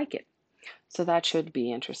or we like it. So that should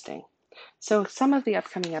be interesting. So some of the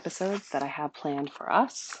upcoming episodes that I have planned for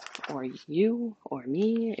us, or you, or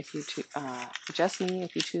me, if you just me,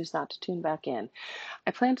 if you choose not to tune back in,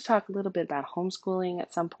 I plan to talk a little bit about homeschooling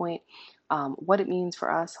at some point, what it means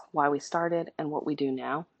for us, why we started, and what we do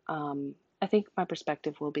now. I think my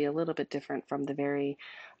perspective will be a little bit different from the very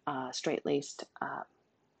straight-laced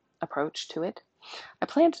approach to it. I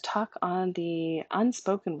plan to talk on the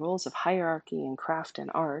unspoken rules of hierarchy in craft and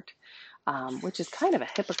art, which is kind of a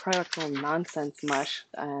hypocritical nonsense mush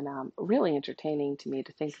and really entertaining to me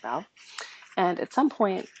to think about. And at some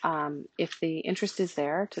point, if the interest is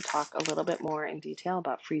there to talk a little bit more in detail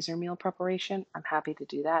about freezer meal preparation, I'm happy to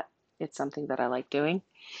do that. It's something that I like doing.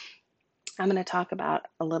 I'm going to talk about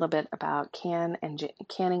a little bit about canning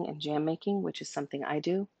and jam making, which is something I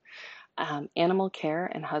do. Animal care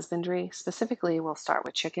and husbandry. Specifically, we'll start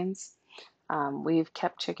with chickens. We've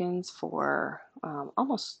kept chickens for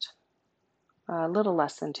almost a little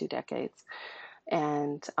less than 2 decades.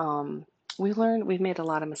 And we've made a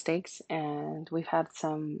lot of mistakes and we've had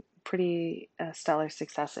some pretty stellar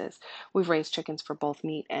successes. We've raised chickens for both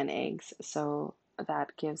meat and eggs, so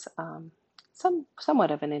that gives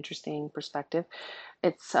somewhat of an interesting perspective.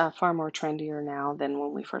 It's far more trendier now than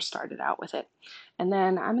when we first started out with it. And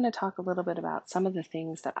then I'm going to talk a little bit about some of the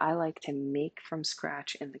things that I like to make from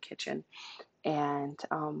scratch in the kitchen. And,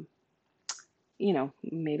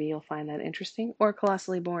 maybe you'll find that interesting or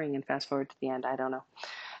colossally boring and fast forward to the end. I don't know.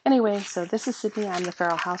 Anyway, so this is Sydney. I'm the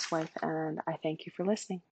Feral Housewife, and I thank you for listening.